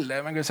man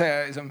ville. Man kunde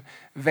säga liksom,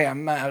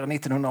 vem är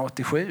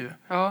 1987?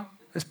 Ja.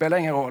 Det spelar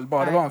ingen roll,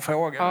 bara det var en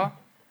fråga. Ja,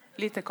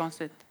 lite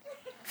konstigt.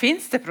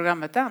 Finns det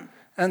programmet än?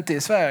 Inte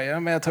i Sverige,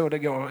 men jag tror det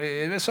går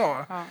i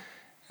USA.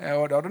 Ja.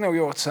 Och det har det nog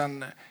gjort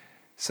sedan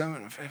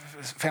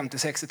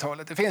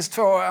 50-60-talet. Det finns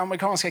 2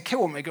 amerikanska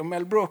komiker.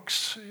 Mel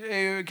Brooks är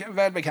ju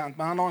välbekant,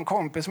 men han har en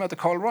kompis som heter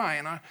Carl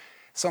Reiner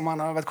som han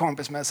har varit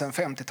kompis med sedan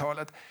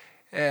 50-talet.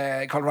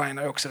 Carl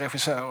Reiner är också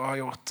regissör och har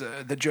gjort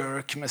The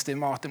Jerk med Steve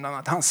Martin bland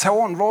annat. Hans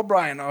son Rob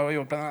Reiner har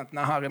gjort bland annat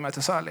När Harry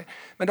mötte Sally.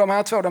 Men de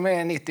här 2, de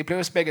är 90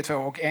 plus bägge 2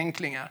 och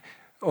enklingar.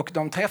 Och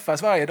de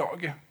träffas varje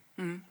dag.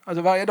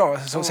 Alltså varje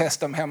dag så ses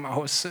de hemma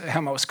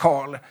hos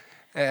Carl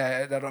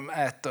där de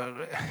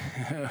äter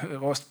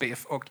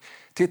rostbiff och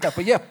tittar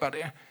på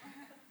Jeopardy.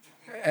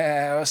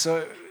 Och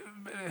så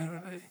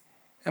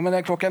jag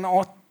menar klockan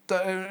 8.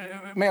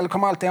 Mel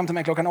kommer alltid hem till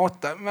mig klockan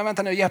 8. Men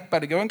vänta nu,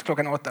 Jeopardy går inte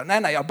klockan 8.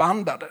 Nej, jag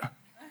bandade.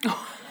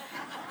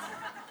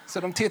 Så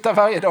de tittar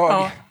varje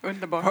dag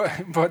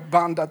på ett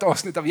bandat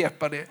avsnitt av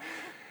Jeopardy.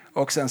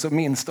 Och sen så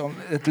minns de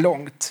ett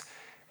långt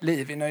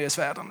liv i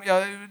nöjesvärlden.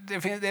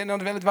 Det är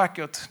något väldigt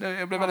vackert.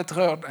 Jag blir väldigt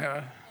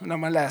rörd när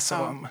man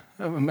läser om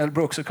Mel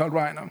Brooks och Carl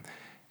Reiner.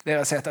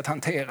 Deras sätt att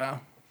hantera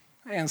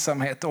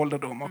ensamhet,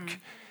 ålderdom och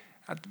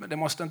att det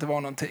måste inte vara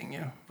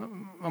någonting.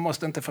 Man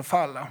måste inte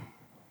förfalla.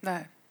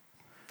 Nej.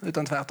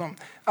 Utan tvärtom.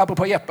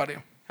 Apropå Jeopardy.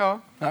 Ja.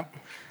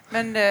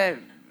 Men är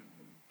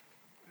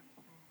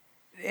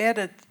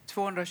det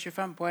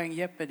 225 poäng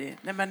Jeopardy?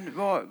 Nej, men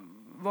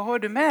vad har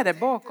du med dig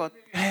bakåt?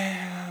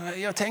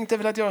 Jag tänkte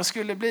väl att jag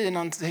skulle bli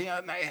någonting.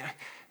 Nej.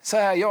 Så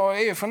här, jag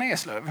är ju från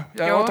Eslöv.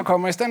 Jag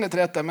återkommer ständigt till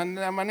detta. Men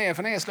när man är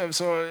från Eslöv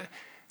så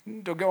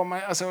då går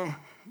man... Alltså,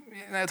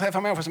 när jag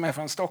träffar människor som är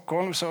från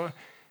Stockholm så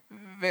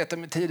vet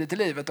de tidigt i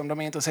livet om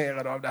de är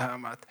intresserade av det här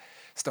med att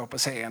stå på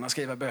scen och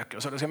skriva böcker.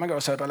 Så då ska man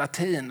gå Södra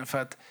Latin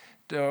för att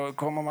då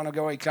kommer man att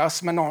gå i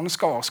klass med någon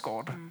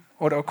Skarsgård.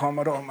 Och då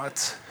kommer de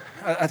att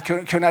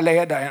kunna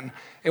leda en,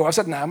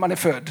 oavsett när man är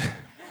född.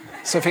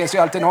 Så finns det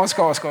ju alltid någon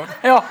Skarsgård.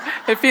 Ja,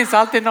 det finns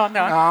alltid någon.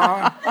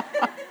 Ja.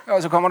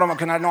 Och så kommer de att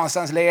kunna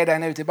någonstans leda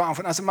en ut i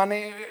branschen. Alltså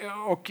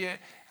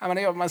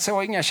man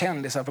såg inga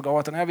kändisar på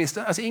gatan. Jag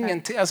visste,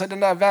 alltså den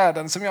där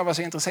världen som jag var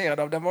så intresserad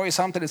av, den var ju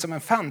samtidigt som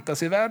en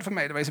fantasyvärld för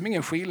mig. Det var liksom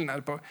ingen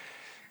skillnad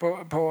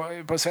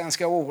på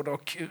svenska ord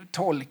och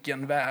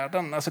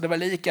Tolkien-världen. Alltså det var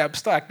lika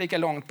abstrakt, lika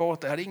långt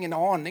borta. Jag hade ingen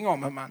aning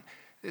om hur man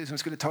som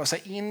skulle ta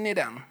sig in i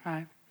den.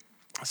 Nej.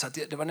 Så att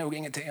det var nog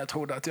ingenting jag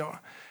trodde att jag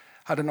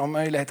hade någon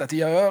möjlighet att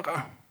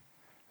göra.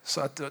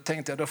 Så att då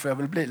tänkte jag, då får jag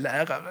väl bli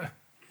lärare.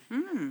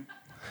 Mm.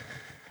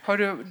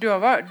 Du har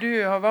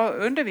varit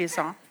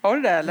undervisare? Har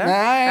du det eller?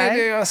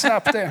 Nej. Jag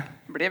slapp det.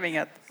 Det blev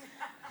inget.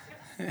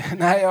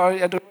 Nej,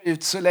 jag drog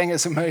ut så länge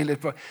som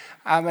möjligt på.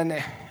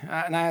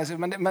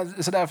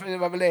 Så därför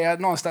var väl det jag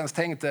någonstans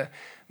tänkte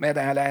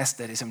medan jag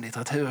läste liksom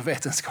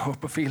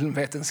litteraturvetenskap och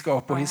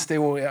filmvetenskap och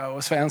historia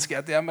och svenska.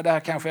 Att men det här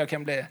kanske jag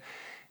kan bli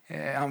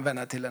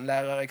använda till en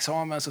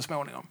lärarexamen så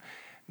småningom.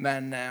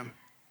 Men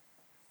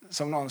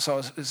som någon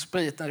sa,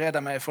 spriten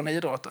räddade mig från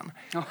idrotten.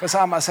 Ja. På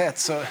samma sätt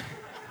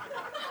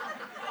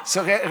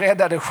så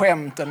räddade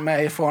skämten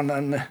mig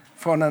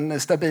från en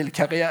stabil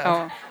karriär.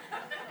 Ja.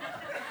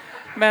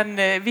 Men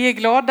vi är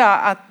glada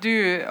att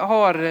du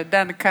har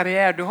den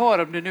karriär du har,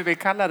 om du nu vill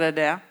kalla det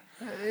det.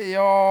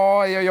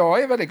 Ja,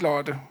 jag är väldigt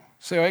glad.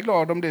 Så jag är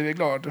glad om du är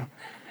glad.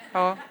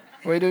 Ja.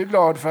 Och är du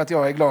glad för att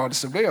jag är glad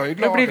så blir jag ju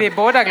glad. Då blir vi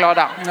båda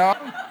glada. Ja.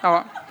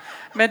 Ja.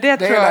 Men det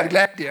tror jag...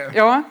 glädje.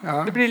 Ja,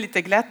 det blir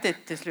lite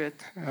glättigt till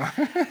slut.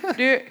 Ja.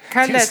 Du,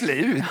 Kalle... Till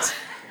slut?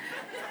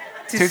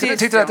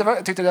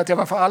 Tyckte du att jag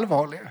var för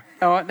allvarlig?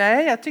 Ja,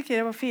 nej, jag tycker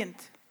det var fint.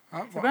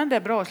 Ja, ibland är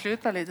det bra att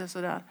sluta lite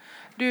sådär.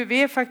 Du,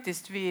 vi är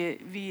faktiskt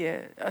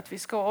att vi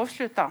ska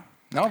avsluta.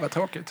 Ja, vad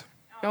tråkigt.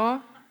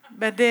 Ja,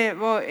 men det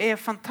är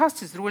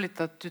fantastiskt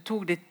roligt att du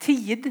tog dig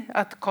tid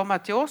att komma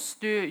till oss.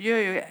 Du gör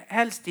ju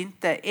helst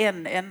inte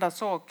en enda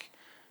sak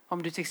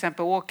om du till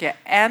exempel åker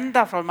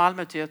ända från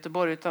Malmö till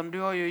Göteborg, utan du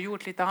har ju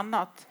gjort lite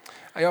annat.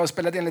 Jag har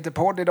spelat in lite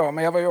podd idag,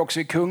 men jag var ju också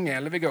i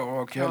Kungälv igår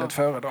och höll ett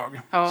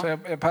föredrag. Ja.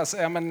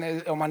 Så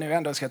om man nu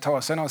ändå ska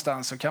ta sig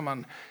någonstans så kan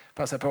man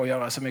passa på att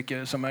göra så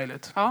mycket som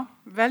möjligt. Ja,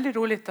 väldigt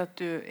roligt att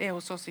du är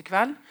hos oss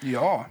ikväll.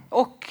 Ja.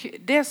 Och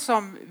det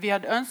som vi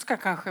hade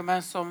önskat kanske,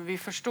 men som vi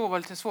förstår var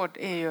lite svårt,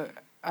 är ju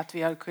att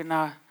vi hade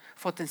kunnat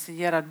fått en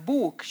signerad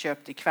bok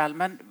köpt ikväll.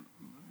 Men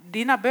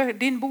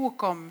din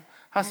bok om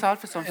Hasse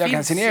Alfredson finns i alla Jag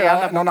kan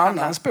signera någon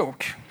annans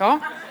bok. Ja,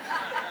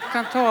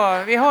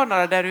 vi har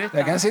några där ute.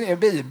 Jag kan signera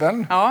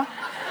Bibeln. Ja.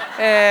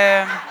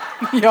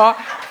 Ja,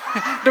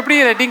 då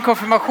blir det din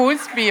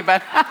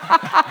konfirmationsbibel.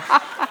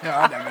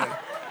 Ja, det är...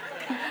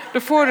 Då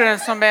får du den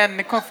som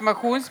en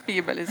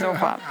konfirmationsbibel i så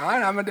fall.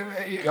 Ja, men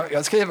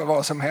jag skriver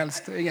vad som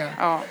helst.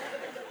 Ja.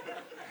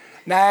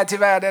 Nej,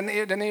 tyvärr,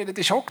 den är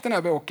lite tjock den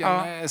här boken.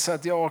 Ja. Så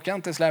att jag orkar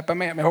inte släppa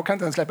med. Men jag orkar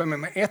inte släppa med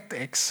mig ett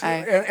ex.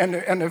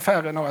 Ännu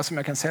färre några som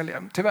jag kan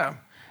sälja, tyvärr.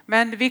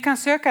 Men vi kan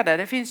söka det.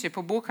 Det finns ju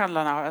på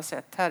bokhandlarna, har jag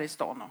sett, här i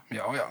stan.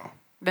 Ja.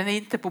 Den är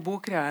inte på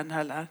bokrea än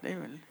heller. Det är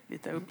väl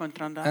lite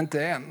uppmuntrande.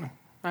 Inte än.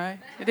 Nej,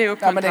 det är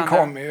uppmuntrande. Ja, men den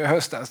kommer ju i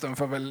höstas. De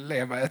får väl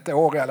leva ett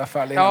år i alla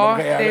fall innan ja,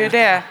 de rear. Det är ju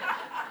det.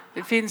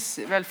 Det finns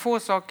väl få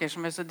saker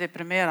som är så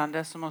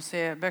deprimerande som att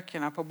se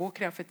böckerna på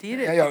bokrea för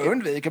tidigt. Ja, jag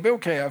undviker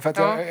bokrea för att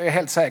jag är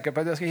helt säker på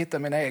att jag ska hitta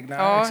mina egna.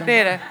 Ja, liksom. Det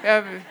är det.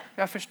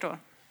 Jag förstår.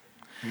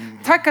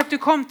 Tack att du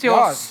kom till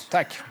oss.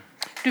 Tack.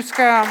 Du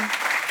ska...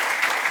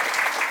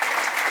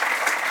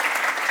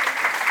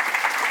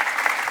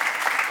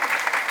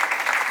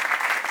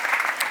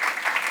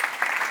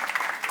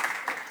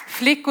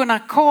 Flickorna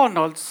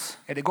Karnolds.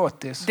 Är det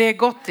gottis? Det är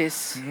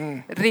gottis.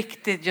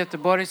 Riktigt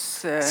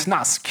Göteborgs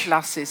snask.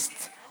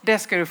 Klassiskt. Det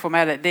ska du få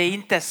med dig. Det är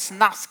inte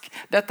snask.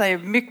 Detta är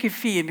mycket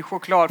fin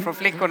choklad från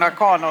Flickorna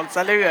Karnolds,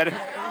 eller hur?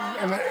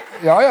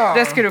 Ja.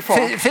 Det ska du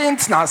få.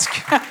 Fint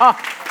snask.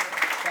 Tack.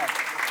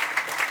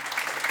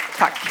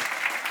 Tack.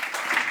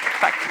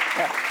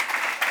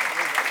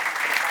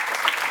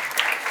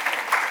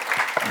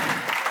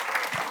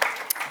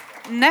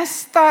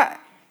 Nästa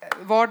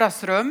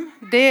vardagsrum,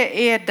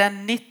 det är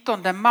den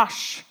 19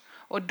 mars.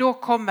 Och då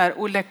kommer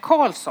Olle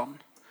Karlsson,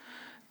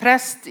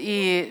 präst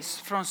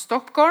från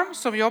Stockholm,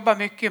 som jobbar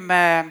mycket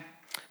med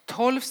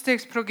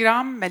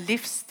 12-stegsprogram, med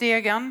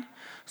livsstegen,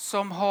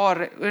 som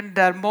har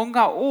under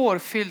många år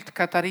fyllt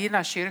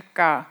Katarina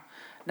kyrka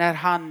när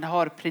han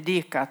har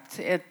predikat.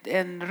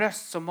 En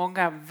röst som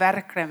många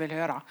verkligen vill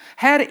höra.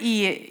 Här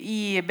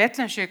i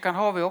Betlehemskyrkan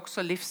har vi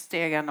också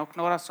livsstegen och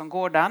några som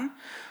går den.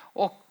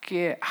 Och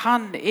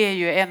han är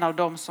ju en av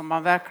dem som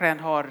man verkligen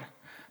har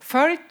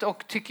följt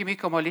och tycker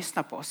mycket om att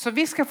lyssna på. Så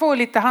vi ska få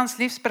lite hans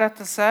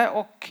livsberättelse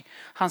och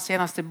hans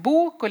senaste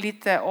bok och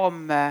lite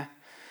om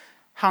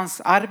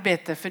hans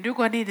arbete. För nu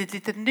går han in i ett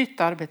litet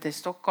nytt arbete i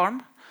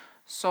Stockholm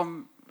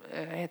som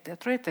jag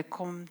tror det heter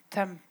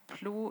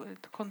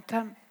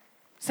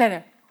Säg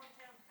det.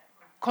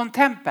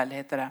 Contempel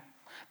heter det.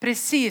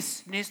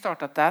 Precis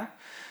nystartat där.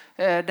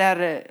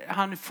 Där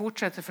han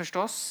fortsätter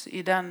förstås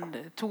i den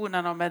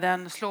tonen och med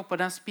den slå på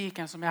den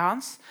spiken som är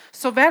hans.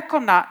 Så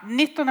välkomna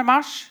 19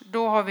 mars,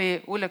 då har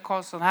vi Olle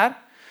Karlsson här.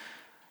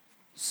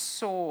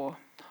 Så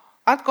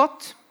allt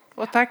gott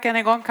och tack än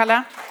en gång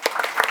Kalle.